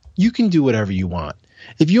ticket, you can do whatever you want.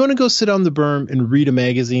 If you want to go sit on the berm and read a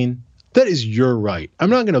magazine, that is your right. I'm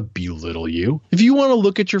not going to belittle you. If you want to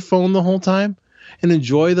look at your phone the whole time and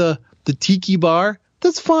enjoy the tiki bar,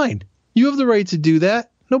 that's fine. You have the right to do that.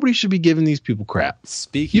 Nobody should be giving these people crap.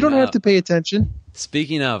 You don't have to pay attention.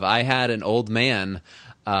 Speaking of, I had an old man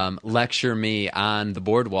lecture me on the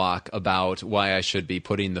boardwalk about why I should be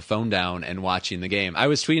putting the phone down and watching the game. I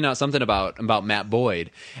was tweeting out something about Matt Boyd,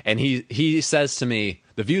 and he says to me,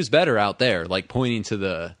 "The view's better out there," pointing to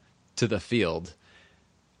the field.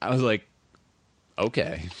 I was like,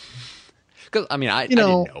 okay, because I didn't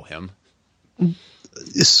know him.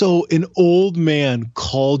 So an old man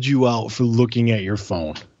called you out for looking at your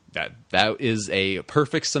phone. That is a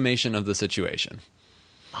perfect summation of the situation.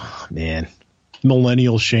 Oh, man.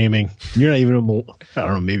 Millennial shaming. You're not even I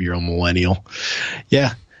don't know, maybe you're a millennial.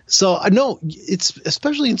 Yeah. So I know it's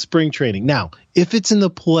especially in spring training. Now, if it's in the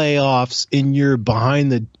playoffs and you're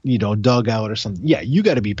behind the dugout or something, yeah, you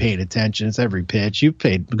got to be paying attention. It's every pitch. You've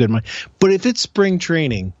paid good money. But if it's spring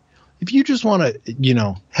training, if you just want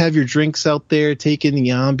to, have your drinks out there, take in the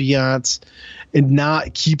ambiance, and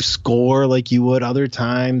not keep score like you would other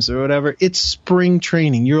times or whatever, it's spring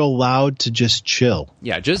training. You're allowed to just chill.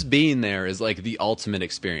 Yeah, just being there is the ultimate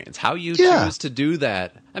experience. How you choose to do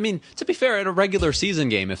that. I mean, to be fair, at a regular season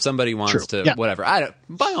game, if somebody wants to, whatever,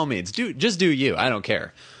 by all means, do you. I don't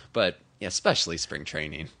care. But especially spring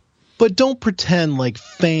training. But don't pretend like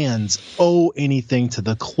fans owe anything to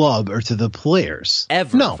the club or to the players.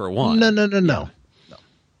 Ever, no. for one. No. Yeah.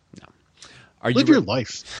 No. Are Live your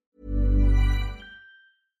life.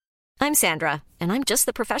 I'm Sandra, and I'm just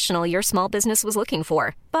the professional your small business was looking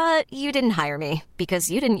for. But you didn't hire me because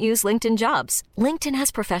you didn't use LinkedIn Jobs. LinkedIn has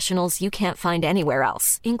professionals you can't find anywhere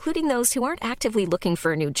else, including those who aren't actively looking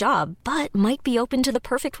for a new job, but might be open to the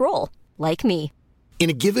perfect role, like me. In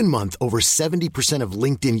a given month, over 70% of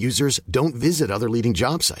LinkedIn users don't visit other leading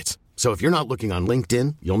job sites. So if you're not looking on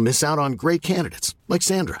LinkedIn, you'll miss out on great candidates like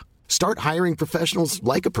Sandra. Start hiring professionals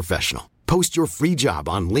like a professional. Post your free job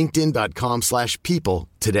on linkedin.com/people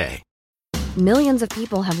today. Millions of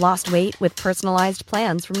people have lost weight with personalized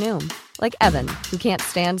plans from Noom. Like Evan, who can't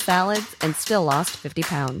stand salads and still lost 50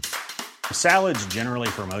 pounds. Salads generally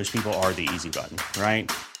for most people are the easy button,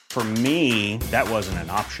 right? For me, that wasn't an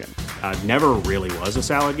option. I never really was a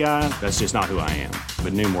salad guy. That's just not who I am.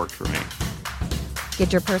 But Noom worked for me.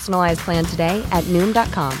 Get your personalized plan today at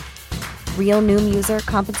Noom.com. Real Noom user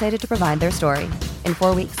compensated to provide their story. In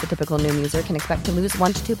 4 weeks, the typical Noom user can expect to lose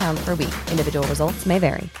 1 to 2 pounds per week. Individual results may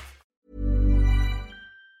vary.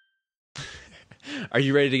 Are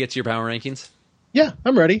you ready to get to your power rankings? Yeah,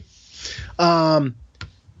 I'm ready.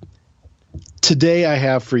 Today I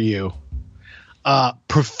have for you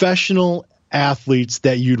professional athletes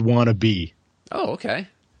that you'd want to be. Oh, okay.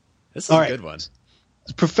 This is a good one.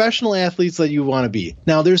 Professional athletes that you want to be.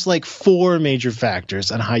 Now, there's 4 major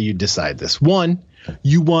factors on how you decide this. One,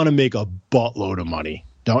 you want to make a buttload of money,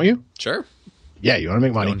 don't you? Sure. Yeah, you want to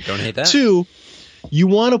make money. Don't hate that. 2, you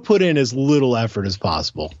want to put in as little effort as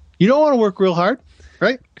possible. You don't want to work real hard,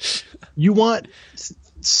 right? You want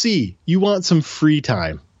you want some free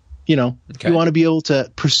time. You want to be able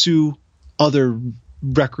to pursue other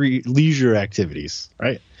leisure activities,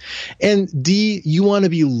 right? And D, you want to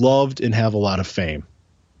be loved and have a lot of fame,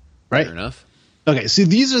 right? Fair enough. Okay, so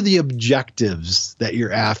these are the objectives that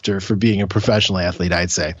you're after for being a professional athlete, I'd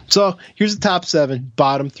say. So here's the top 7,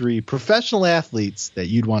 bottom 3 professional athletes that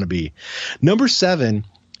you'd want to be. Number 7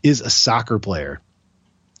 is a soccer player,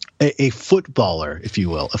 a footballer, if you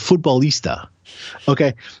will, a footballista.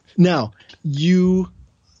 Okay, now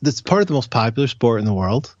that's part of the most popular sport in the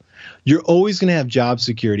world. You're always going to have job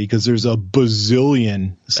security because there's a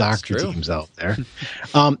bazillion soccer teams out there.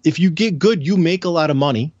 If you get good, you make a lot of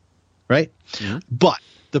money, right? Mm-hmm. But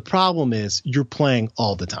The problem is you're playing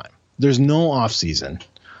all the time. There's no off season.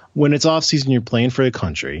 When it's off season, you're playing for the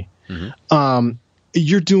country. Mm-hmm.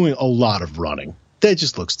 You're doing a lot of running. That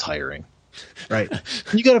just looks tiring, right?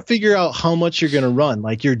 You got to figure out how much you're going to run.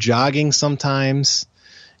 Like you're jogging sometimes.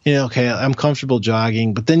 Okay, I'm comfortable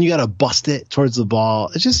jogging, but then you got to bust it towards the ball.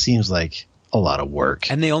 It just seems like a lot of work.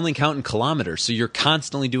 And they only count in kilometers, so you're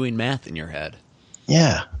constantly doing math in your head.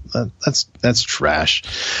 Yeah, that's trash.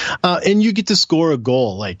 And you get to score a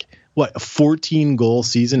goal. Like what, a 14-goal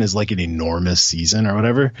season is like an enormous season or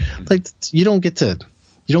whatever. Like you don't get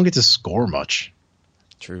to score much.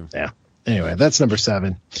 True. Yeah. Anyway, that's number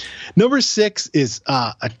 7. Number 6 is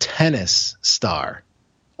a tennis star.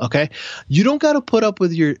 Okay, you don't got to put up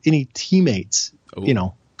with any teammates.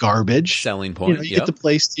 Ooh. Garbage. Selling point. You get the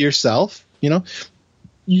place to yourself.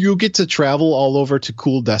 You get to travel all over to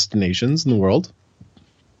cool destinations in the world.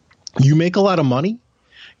 You make a lot of money.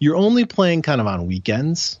 You're only playing kind of on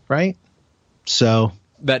weekends, right? So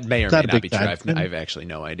that may or may not be true. I have actually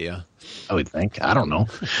no idea. I would think. I don't know.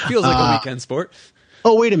 Feels like a weekend sport.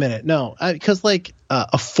 Oh, wait a minute. No, because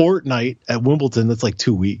a fortnight at Wimbledon, that's like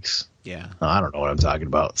 2 weeks. Yeah. I don't know what I'm talking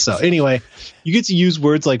about. So anyway, you get to use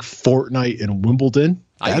words like fortnight and Wimbledon.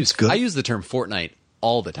 That's good. I use the term fortnight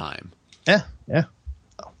all the time. Yeah.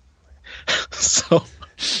 Oh.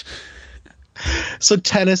 So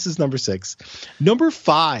tennis is number 6. Number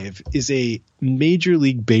 5 is a Major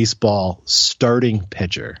League Baseball starting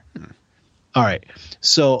pitcher. All right.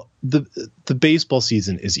 So the baseball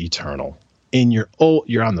season is eternal. And you're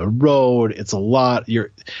on the road. It's a lot.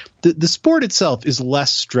 The sport itself is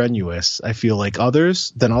less strenuous, I feel like,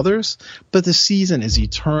 than others. But the season is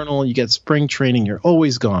eternal. You get spring training. You're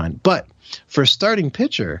always gone. But for a starting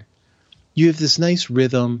pitcher, you have this nice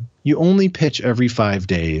rhythm. You only pitch every 5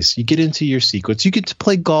 days. You get into your sequence. You get to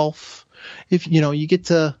play golf. If you get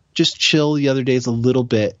to just chill the other days a little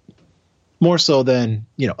bit. More so than,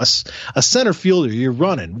 a center fielder, you're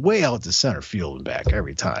running way out to center field and back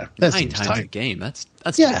every time. That's 9 times a game. That's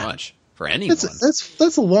too much for anyone.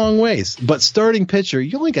 That's a long ways. But starting pitcher,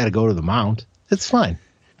 you only got to go to the mound. It's fine.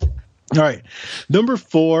 All right. Number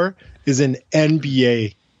 4 is an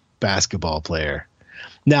NBA basketball player.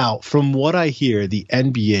 Now, from what I hear, the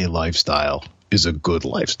NBA lifestyle is a good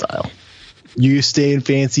lifestyle. You stay in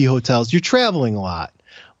fancy hotels. You're traveling a lot.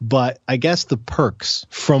 But I guess the perks,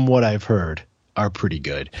 from what I've heard, are pretty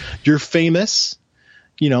good. You're famous,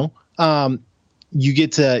 you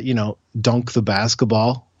get to, dunk the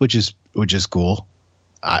basketball, which is cool.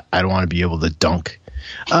 I don't want to be able to dunk.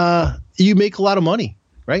 You make a lot of money,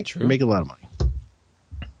 right? True. You make a lot of money.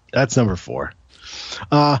 That's number 4.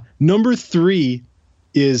 Number 3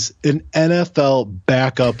 is an NFL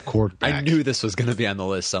backup quarterback. I knew this was going to be on the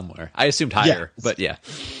list somewhere. I assumed higher, but yeah.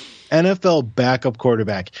 NFL backup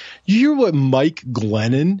quarterback. You hear what Mike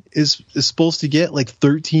Glennon is supposed to get? Like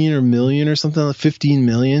 13 million or something, like 15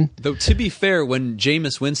 million? Though, to be fair, when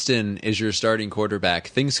Jameis Winston is your starting quarterback,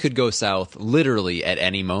 things could go south literally at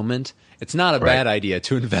any moment. It's not a bad idea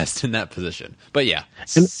to invest in that position. But yeah,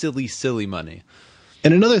 silly money.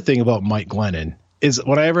 And another thing about Mike Glennon is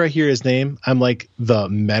whenever I hear his name, I'm like the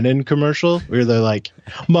Menon commercial where they're like,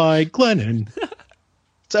 Mike Glennon.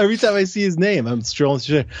 So every time I see his name, I'm strolling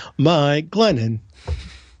through Mike Glennon.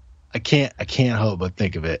 I can't help but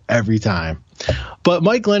think of it every time. But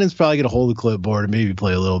Mike Glennon's probably going to hold the clipboard and maybe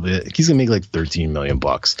play a little bit. He's going to make like $13 million.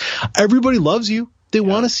 Everybody loves you. They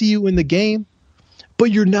want to see you in the game,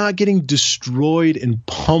 but you're not getting destroyed and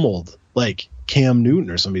pummeled like Cam Newton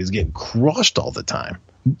or somebody who's getting crushed all the time.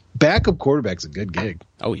 Backup quarterback's a good gig.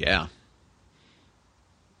 Oh, yeah.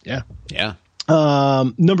 Yeah. Yeah.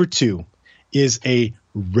 Number 2 is a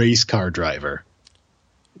race car driver.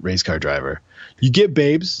 You get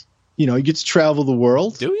babes, you get to travel the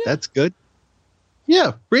world. Do you? That's good.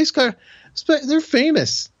 Yeah, race car. They're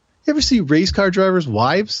famous. You ever see race car drivers'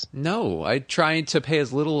 wives? No, I try to pay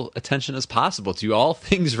as little attention as possible to all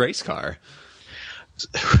things race car.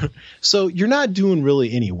 So you're not doing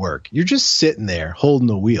really any work. You're just sitting there holding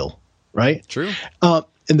the wheel, right? True. And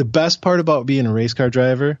the best part about being a race car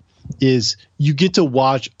driver is you get to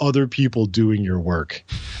watch other people doing your work.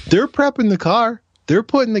 They're prepping the car. They're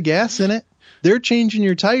putting the gas in it. They're changing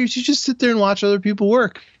your tires. You just sit there and watch other people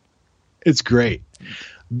work. It's great.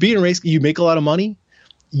 Being a race, you make a lot of money.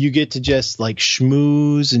 You get to just like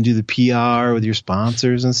schmooze and do the PR with your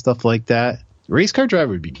sponsors and stuff like that. Race car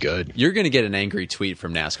driver would be good. You're going to get an angry tweet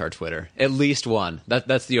from NASCAR Twitter. At least one.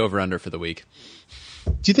 That's the over-under for the week.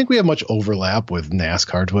 Do you think we have much overlap with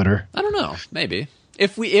NASCAR Twitter? I don't know. Maybe.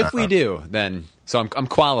 If we do, then so I'm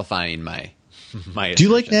qualifying my Do you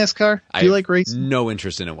like NASCAR? Do you like racing? No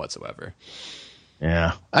interest in it whatsoever.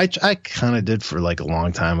 Yeah, I kind of did for like a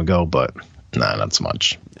long time ago, but not so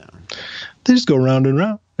much. No. They just go round and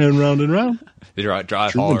round and round and round. They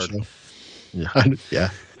drive hard. Yeah.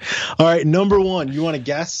 All right, number one. You want to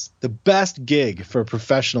guess the best gig for a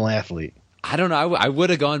professional athlete? I don't know. I would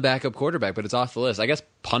have gone backup quarterback, but it's off the list. I guess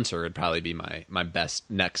punter would probably be my best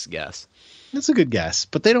next guess. That's a good guess,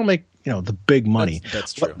 but they don't make the big money.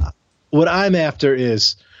 That's true. What I'm after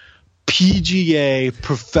is PGA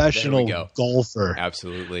professional golfer.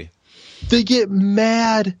 Absolutely. They get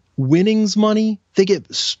mad winnings money. They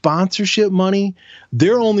get sponsorship money.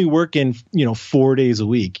 They're only working 4 days a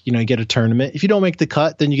week. You get a tournament. If you don't make the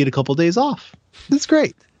cut, then you get a couple days off. That's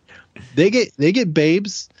great. They get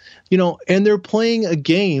babes, and they're playing a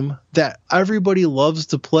game that everybody loves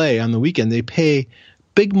to play on the weekend. They pay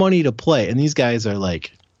big money to play, and these guys are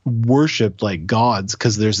like worshipped like gods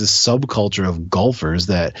because there's this subculture of golfers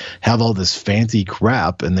that have all this fancy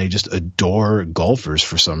crap, and they just adore golfers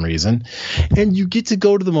for some reason. And you get to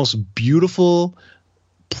go to the most beautiful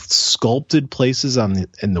sculpted places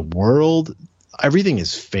in the world. Everything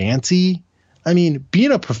is fancy. I mean,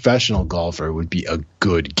 being a professional golfer would be a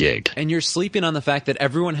good gig. And you're sleeping on the fact that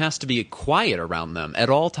everyone has to be quiet around them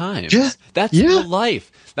at all times. Yeah. That's the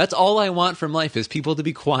life. That's all I want from life is people to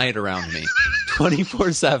be quiet around me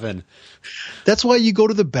 24/7. That's why you go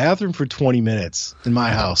to the bathroom for 20 minutes in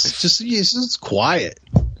my house. It's quiet.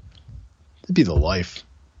 That'd be the life.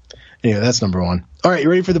 Anyway, that's number one. All right, you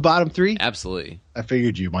ready for the bottom three? Absolutely. I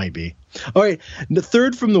figured you might be. All right, the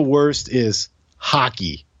third from the worst is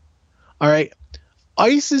hockey. All right,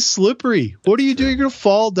 ice is slippery. What do you do? You're going to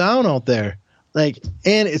fall down out there. And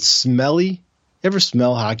it's smelly. Ever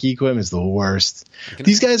smell hockey equipment? It's the worst.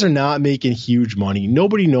 These guys are not making huge money.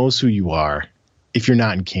 Nobody knows who you are if you're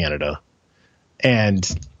not in Canada. And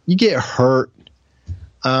you get hurt.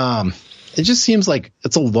 It just seems like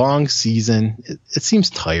it's a long season. It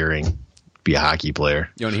seems tiring to be a hockey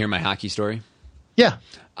player. You want to hear my hockey story? Yeah.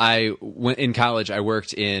 I went in college. I went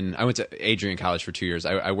to Adrian College for 2 years.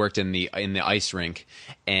 I worked in the ice rink,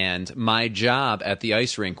 and my job at the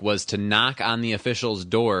ice rink was to knock on the official's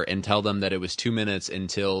door and tell them that it was 2 minutes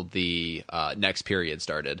until the next period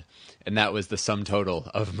started, and that was the sum total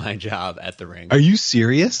of my job at the rink. Are you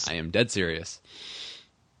serious? I am dead serious.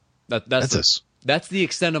 That's the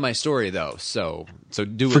extent of my story, though. So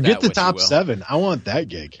do with forget that the top 7. I want that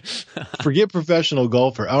gig. Forget professional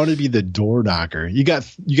golfer. I want to be the door knocker. You got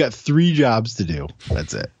 3 jobs to do.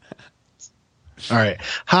 That's it. All right,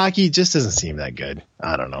 hockey just doesn't seem that good.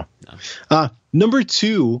 I don't know. No. Number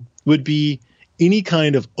 2 would be any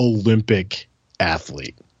kind of Olympic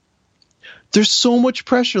athlete. There's so much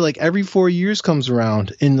pressure. Like every 4 years comes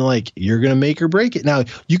around, and you're gonna make or break it. Now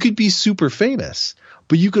you could be super famous,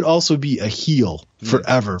 but you could also be a heel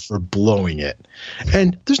forever for blowing it.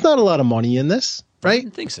 And there's not a lot of money in this, right? I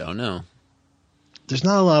didn't think so, no. There's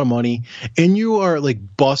not a lot of money, and you are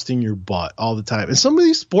busting your butt all the time. And some of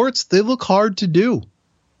these sports, they look hard to do.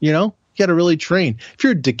 You got to really train. If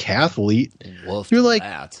you're a decathlete, you're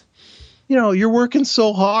that. You're working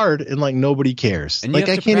so hard and nobody cares. And you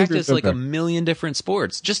have to practice a million different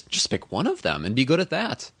sports. Just pick one of them and be good at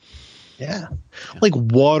that. Yeah. Like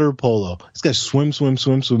water polo. This guy swim.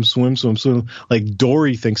 Like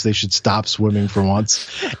Dory thinks they should stop swimming for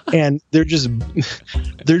once. And they're just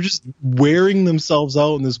wearing themselves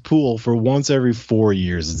out in this pool for once every 4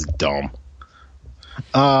 years. It's dumb.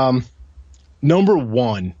 Number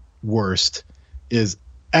 1 worst is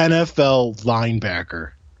NFL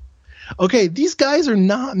linebacker. Okay, these guys are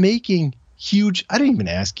not making huge. I didn't even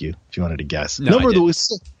ask you if you wanted to guess. No,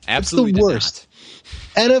 Absolutely the worst.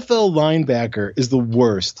 NFL linebacker is the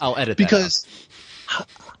worst. I'll edit that because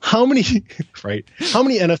how many NFL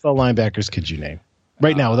linebackers could you name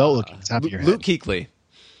right now without looking at the top of your head? Luke Kuechly.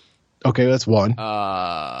 Okay, that's one.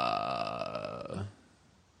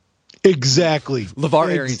 Exactly.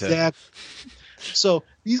 LeVar Arrington. So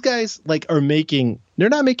these guys are making. They're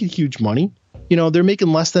not making huge money. They're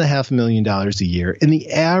making less than $500,000 a year, and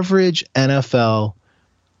the average NFL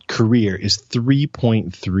career is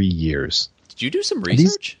 3.3 years. Did you do some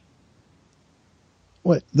research?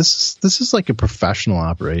 What? This is like a professional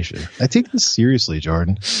operation. I take this seriously,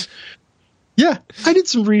 Jordan. Yeah, I did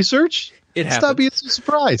some research. It happened. Stop being so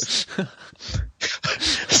surprised.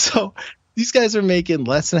 So these guys are making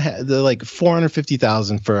less than they're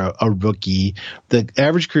 $450,000 for a rookie. The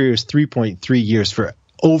average career is 3.3 years for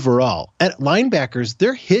overall. At linebackers,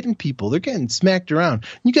 they're hitting people. They're getting smacked around.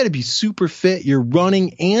 You got to be super fit. You're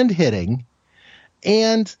running and hitting,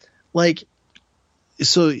 and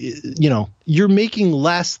so you're making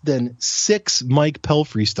less than 6 Mike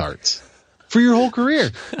Pelfrey starts. for your whole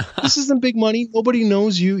career. This isn't big money. Nobody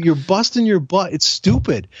knows you. You're busting your butt. It's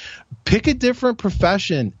stupid. Pick a different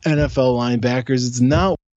profession, NFL linebackers. It's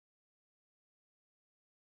not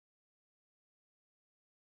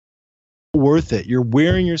worth it. You're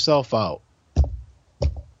wearing yourself out.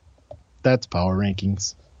 That's power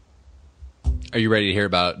rankings. Are you ready to hear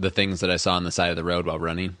about the things that I saw on the side of the road while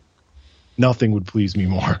running? Nothing would please me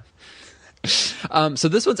more. So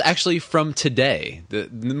this one's actually from today.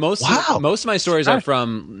 Most of my stories are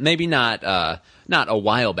from maybe not a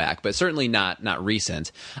while back, but certainly not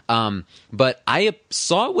recent. But I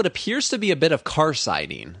saw what appears to be a bit of car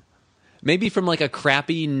siding. Maybe from like a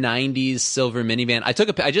crappy 90s silver minivan.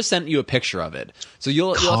 I just sent you a picture of it. So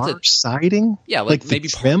you'll have to siding? Yeah, like maybe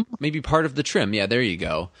trim? Maybe part of the trim. Yeah, there you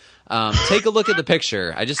go. Take a look at the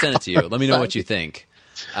picture. I just sent it to you. Let me know what you think.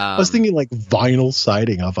 I was thinking like vinyl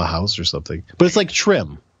siding off a house or something. But it's like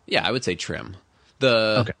trim. Yeah, I would say trim.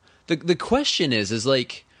 The question is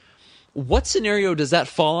like, what scenario does that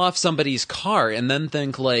fall off somebody's car and then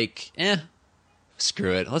think like,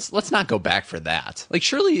 screw it. Let's not go back for that. Like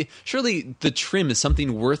surely the trim is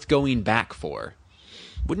something worth going back for.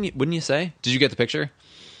 Wouldn't you say? Did you get the picture?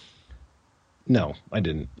 No, I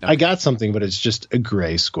didn't. Okay. I got something, but it's just a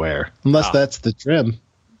gray square. Unless that's the trim.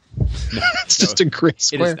 No, it's just a gray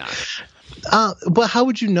square. It is not. But how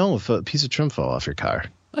would you know if a piece of trim fell off your car?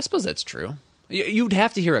 I suppose that's true. You'd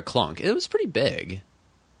have to hear a clunk. It was pretty big.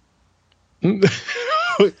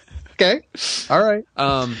 Okay. All right.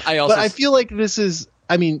 But I feel like this is,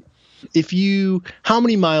 I mean, how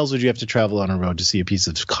many miles would you have to travel on a road to see a piece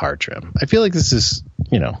of car trim? I feel like this is,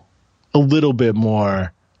 a little bit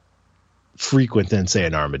more frequent than, say,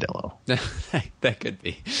 an armadillo. That could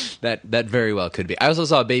be. That very well could be. I also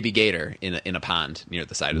saw a baby gator in a pond near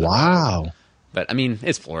the side of the road. Wow. But I mean,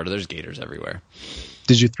 it's Florida. There's gators everywhere.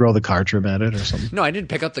 Did you throw the car trim at it or something? No, I didn't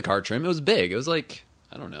pick up the car trim. It was big. It was like,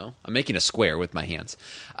 I don't know. I'm making a square with my hands.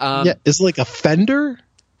 Yeah, is it like a fender?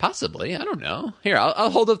 Possibly. I don't know. Here, I'll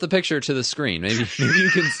hold up the picture to the screen. Maybe you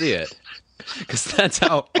can see it. Because that's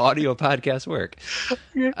how audio podcasts work.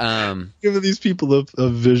 Giving these people a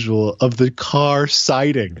visual of the car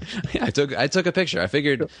siding. Yeah, I took a picture. I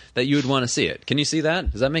figured that you would want to see it. Can you see that?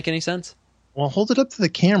 Does that make any sense? Well, hold it up to the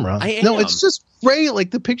camera. No, it's just great, like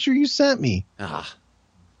the picture you sent me.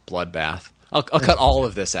 Bloodbath. I'll cut all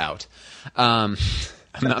of this out. I'm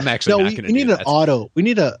actually not going to do that. We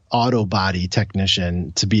need an auto body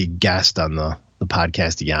technician to be a guest on the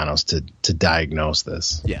Podcastellanos to diagnose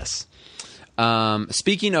this. Yes.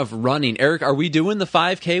 Speaking of running, Eric, are we doing the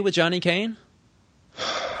 5K with Johnny Kane?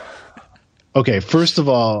 Okay, first of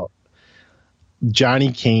all,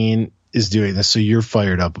 Johnny Kane is doing this, so you're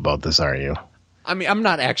fired up about this, aren't you? I mean, I'm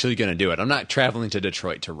not actually going to do it. I'm not traveling to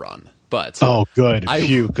Detroit to run, but oh, good,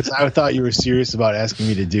 because I thought you were serious about asking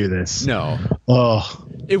me to do this. No,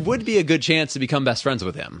 it would be a good chance to become best friends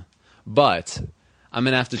with him, but I'm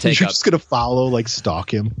gonna have to take. You're just gonna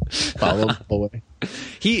stalk him, follow him away.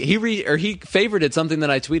 He favorited something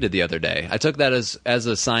that I tweeted the other day. I took that as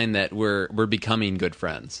a sign that we're becoming good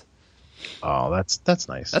friends. Oh, that's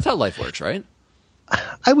nice. That's how life works, right?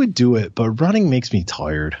 I would do it, but running makes me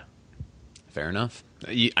tired. Fair enough.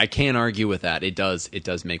 I can't argue with that. It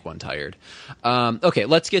does make one tired. Okay,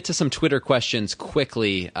 let's get to some Twitter questions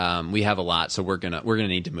quickly. We have a lot, so we're gonna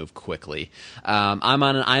need to move quickly. I'm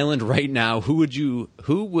on an island right now. Who would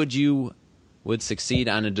succeed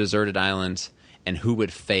on a deserted island, and who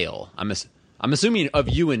would fail? I'm assuming of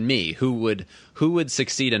you and me. Who would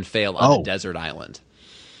succeed and fail on a desert island?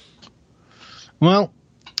 Well,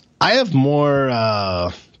 I have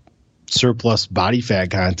more surplus body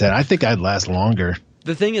fat content. I think I'd last longer.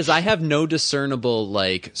 The thing is, I have no discernible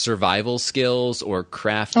like survival skills or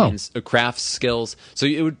craft skills, so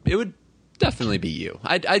it would definitely be you.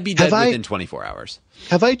 I'd be dead within 24 hours.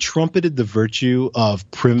 Have I trumpeted the virtue of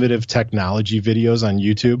primitive technology videos on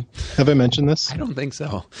YouTube? Have I mentioned this? I don't think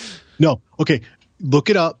so. No. Okay.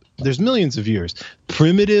 Look it up. There's millions of viewers.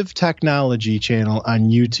 Primitive Technology channel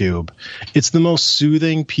on YouTube. It's the most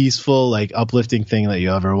soothing, peaceful, like uplifting thing that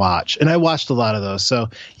you ever watch. And I watched a lot of those.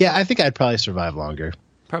 So yeah, I think I'd probably survive longer.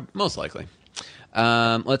 Most likely.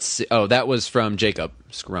 Let's see. Oh, that was from Jacob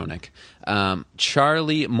Skronik.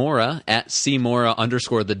 Charlie Mora at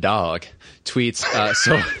 @CMora_ the dog tweets.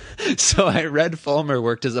 So I read Fulmer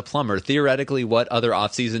worked as a plumber. Theoretically, what other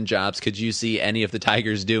off-season jobs could you see any of the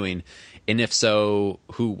Tigers doing? And if so,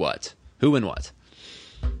 who and what?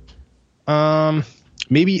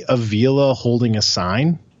 Maybe Avila holding a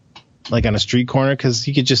sign, like on a street corner, because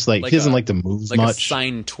he could just he doesn't like to move like much. A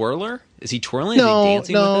sign twirler? Is he twirling? Is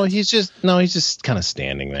he dancing? He's just kind of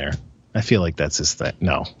standing there. I feel like that's his thing.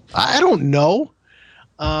 No, I don't know.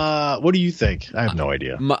 What do you think? I have no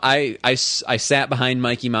idea. I sat behind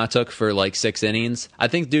Mikey Matuk for like 6 innings. I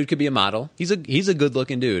think dude could be a model. He's a good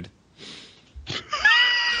looking dude.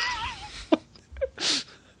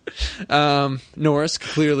 Norris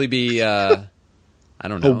could clearly be I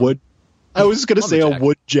don't know. I was going to say a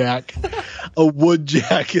wood jack. A wood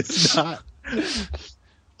jack is not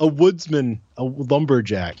a woodsman, a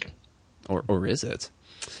lumberjack. Or is it?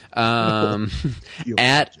 At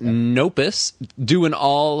Nopus, do an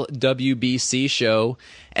all WBC show,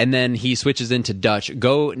 and then he switches into Dutch.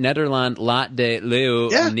 Go Nederland laat de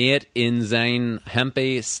leeuw niet in zijn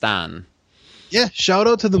hempe staan. Yeah, shout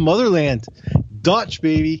out to the motherland. Dutch,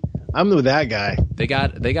 baby. I'm with that guy. They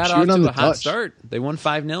got off to a hot start. They won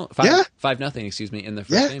 5-0. 5-0, excuse me, in the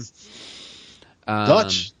first game.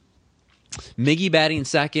 Dutch. Miggy batting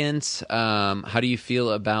second. How do you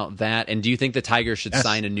feel about that? And do you think the Tigers should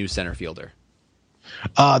sign a new center fielder?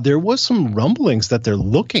 There was some rumblings that they're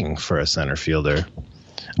looking for a center fielder.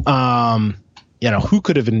 Who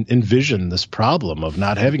could have envisioned this problem of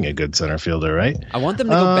not having a good center fielder, right? I want them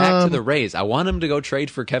to go back to the Rays. I want them to go trade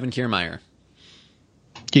for Kevin Kiermaier.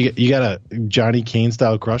 You got a Johnny Kane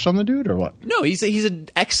style crush on the dude, or what? No, he's an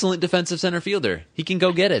excellent defensive center fielder. He can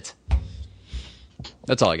go get it.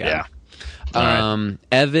 That's all I got. Yeah. Right.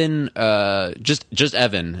 Evan, just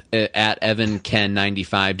Evan at Evan Ken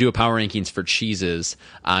 95. Do a power rankings for cheeses.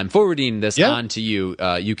 I'm forwarding this on to you.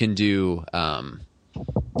 You can do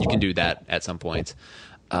that at some point.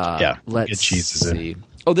 Let's get cheeses see. In.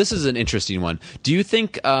 Oh, this is an interesting one. Do you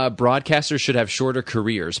think broadcasters should have shorter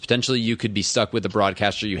careers? Potentially, you could be stuck with a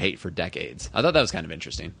broadcaster you hate for decades. I thought that was kind of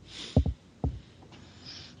interesting.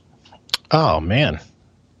 Oh man,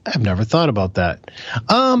 I've never thought about that.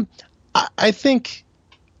 I think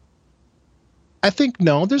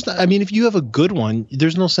no. There's not. I mean, if you have a good one,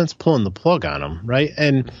 there's no sense pulling the plug on them, right?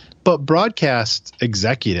 But broadcast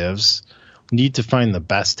executives need to find the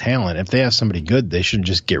best talent. If they have somebody good, they shouldn't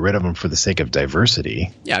just get rid of them for the sake of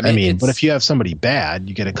diversity. Yeah, I mean but if you have somebody bad,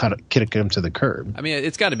 you got to kick them to the curb. I mean,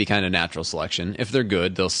 it's got to be kind of natural selection. If they're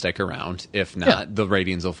good, they'll stick around. If not, the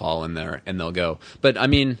ratings will fall in there and they'll go. But I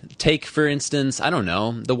mean, take for instance, I don't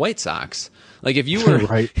know, the White Sox. Like if you were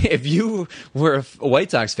if you were a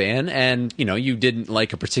White Sox fan and you didn't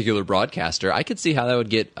like a particular broadcaster, I could see how that would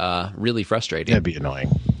get really frustrating. That'd be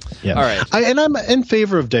annoying. Yeah. All right. I'm in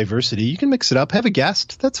favor of diversity. You can mix it up. Have a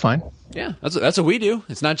guest. That's fine. Yeah, that's what we do.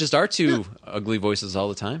 It's not just our two ugly voices all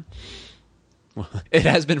the time. Well, it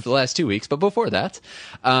has been for the last 2 weeks, but before that.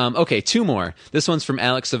 Okay, 2 more. This one's from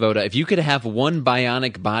Alex Savoda. If you could have one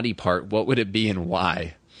bionic body part, what would it be and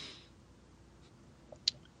why?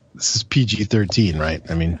 This is PG-13, right?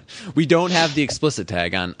 I mean, we don't have the explicit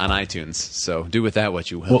tag on iTunes, so do with that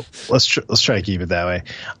what you will. Well, let's try to keep it that way.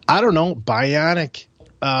 I don't know, bionic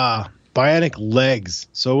legs,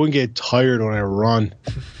 so I wouldn't get tired when I run.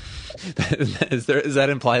 Does that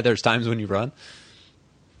imply there's times when you run?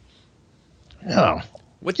 Oh,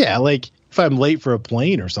 yeah, like if I'm late for a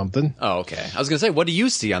plane or something. Oh, okay. I was gonna say, what do you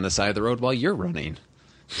see on the side of the road while you're running?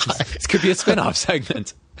 This could be a spin-off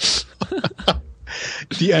segment.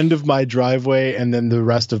 The end of my driveway and then the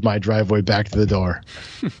rest of my driveway back to the door.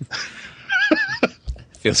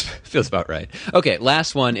 Feels about right. Okay,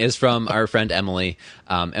 last one is from our friend Emily,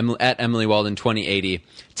 at Emily Walden 2080.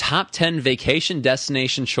 Top 10 vacation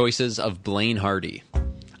destination choices of Blaine Hardy.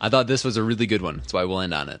 I thought this was a really good one. That's why we'll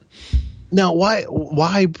end on it. Now,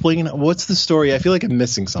 why Blaine? What's the story? I feel like I'm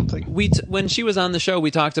missing something. When she was on the show,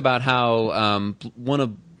 we talked about how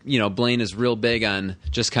Blaine is real big on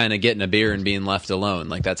just kind of getting a beer and being left alone.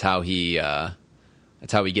 Like that's how he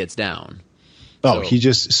gets down. Oh,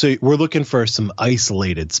 so we're looking for some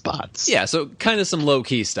isolated spots. Yeah, so kind of some low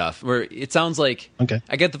key stuff where it sounds like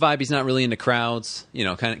I get the vibe he's not really into crowds,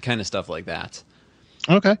 kind of stuff like that.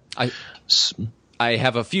 Okay. I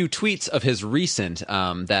have a few tweets of his recent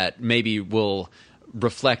that maybe will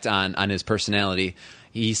reflect on his personality.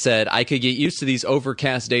 He said, I could get used to these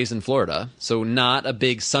overcast days in Florida, so not a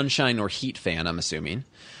big sunshine or heat fan, I'm assuming.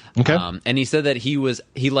 Okay. And he said that he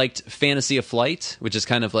liked Fantasy of Flight, which is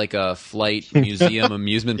kind of like a flight museum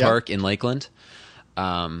amusement park in Lakeland.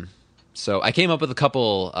 So I came up with a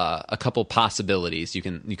couple possibilities. You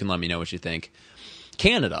can let me know what you think.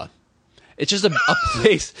 Canada. It's just a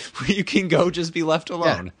place where you can go just be left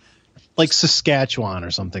alone. Yeah. Like Saskatchewan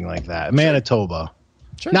or something like that. Manitoba.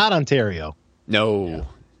 Sure. Not Ontario. No,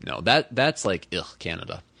 that's like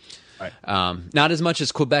Canada. Right. Not as much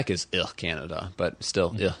as Quebec is Canada, but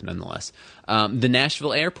still nonetheless. The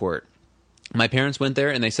Nashville airport. My parents went there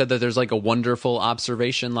and they said that there's like a wonderful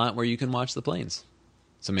observation lot where you can watch the planes.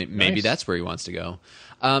 So maybe Nice. that's where he wants to go.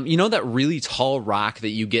 You know that really tall rock that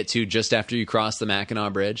you get to just after you cross the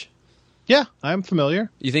Mackinac Bridge? Yeah, I'm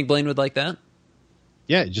familiar. You think Blaine would like that?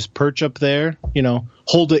 Yeah, just perch up there,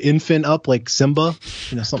 hold an infant up like Simba,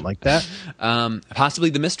 something like that. Possibly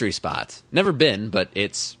the mystery spot. Never been, but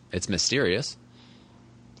it's mysterious.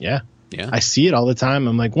 Yeah. Yeah. I see it all the time.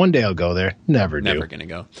 I'm like, one day I'll go there. Never gonna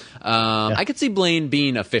go. I could see Blaine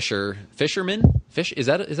being a fisherman. Is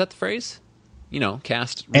that the phrase?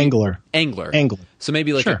 Angler. So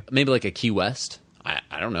maybe like Sure. maybe like a Key West.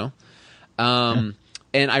 I don't know.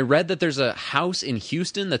 And I read that there's a house in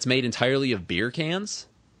Houston that's made entirely of beer cans.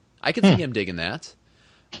 I could see him digging that.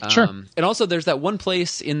 Sure. And also there's that one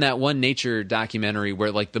place in that one nature documentary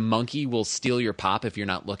where like the monkey will steal your pop if you're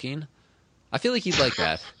not looking. I feel like he'd like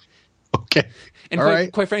that. Okay.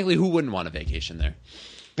 And quite frankly, who wouldn't want a vacation there?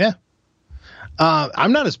 Yeah.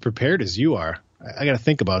 I'm not as prepared as you are. I got to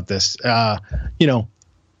think about this.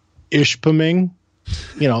 Ishpeming,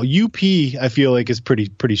 UP, I feel like is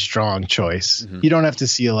pretty strong choice. Mm-hmm. You don't have to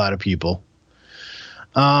see a lot of people.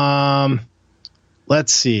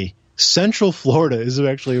 Let's see. Central Florida is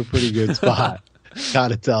actually a pretty good spot.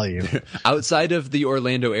 Gotta tell you. Outside of the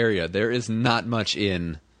Orlando area, there is not much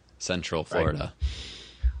in Central Florida.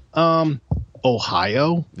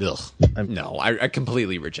 Ohio? Ugh. No, I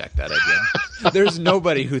completely reject that idea. There's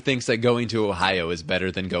nobody who thinks that going to Ohio is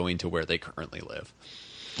better than going to where they currently live.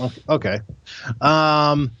 Okay.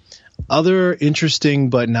 Other interesting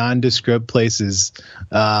but nondescript places.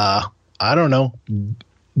 I don't know.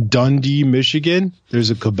 Dundee, Michigan.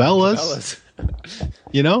 There's a Cabela's.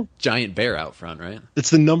 Giant bear out front, right? It's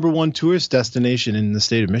the number one tourist destination in the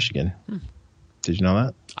state of Michigan. Did you know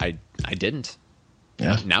that? I didn't.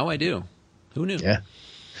 Yeah. Now I do. Who knew? Yeah.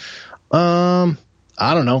 I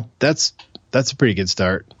don't know. That's a pretty good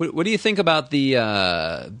start. What do you think about the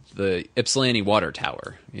Ypsilanti water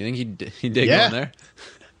tower? You think he dig on there?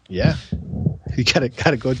 Yeah. You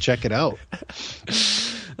gotta go check it out.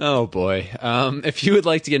 Oh, boy. If you would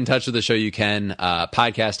like to get in touch with the show, you can.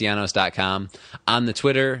 Podcastellanos.com. On the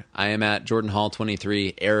Twitter, I am at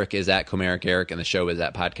JordanHall23. Eric is at Comeric Eric, and the show is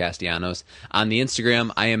at Podcastellanos. On the Instagram,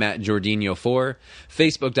 I am at Jordinho4.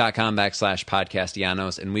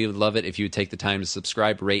 Facebook.com/Podcastellanos. And we would love it if you would take the time to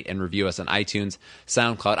subscribe, rate, and review us on iTunes,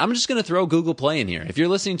 SoundCloud. I'm just going to throw Google Play in here. If you're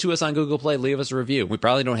listening to us on Google Play, leave us a review. We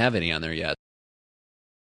probably don't have any on there yet.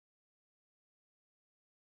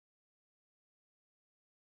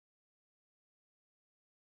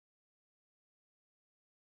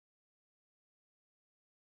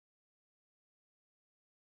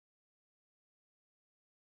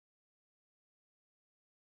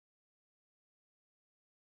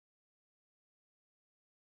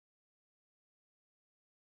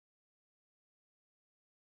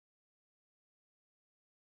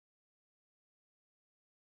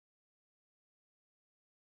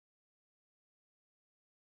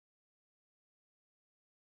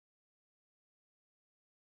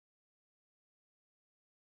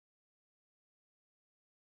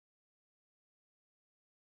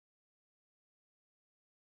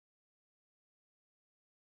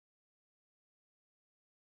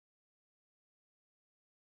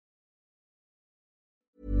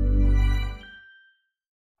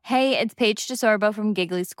 Hey, it's Paige DeSorbo from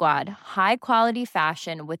Giggly Squad. High quality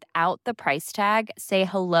fashion without the price tag. Say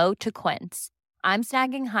hello to Quince. I'm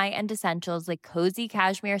snagging high-end essentials like cozy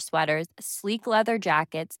cashmere sweaters, sleek leather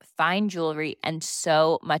jackets, fine jewelry, and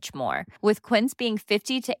so much more. With Quince being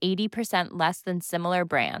 50 to 80% less than similar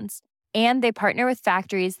brands. And they partner with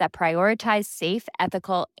factories that prioritize safe,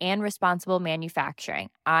 ethical, and responsible manufacturing.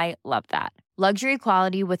 I love that. Luxury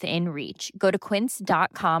quality within reach. Go to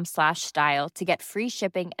quince.com/style to get free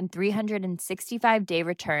shipping and 365-day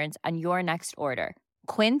returns on your next order.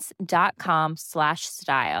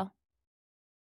 Quince.com/style.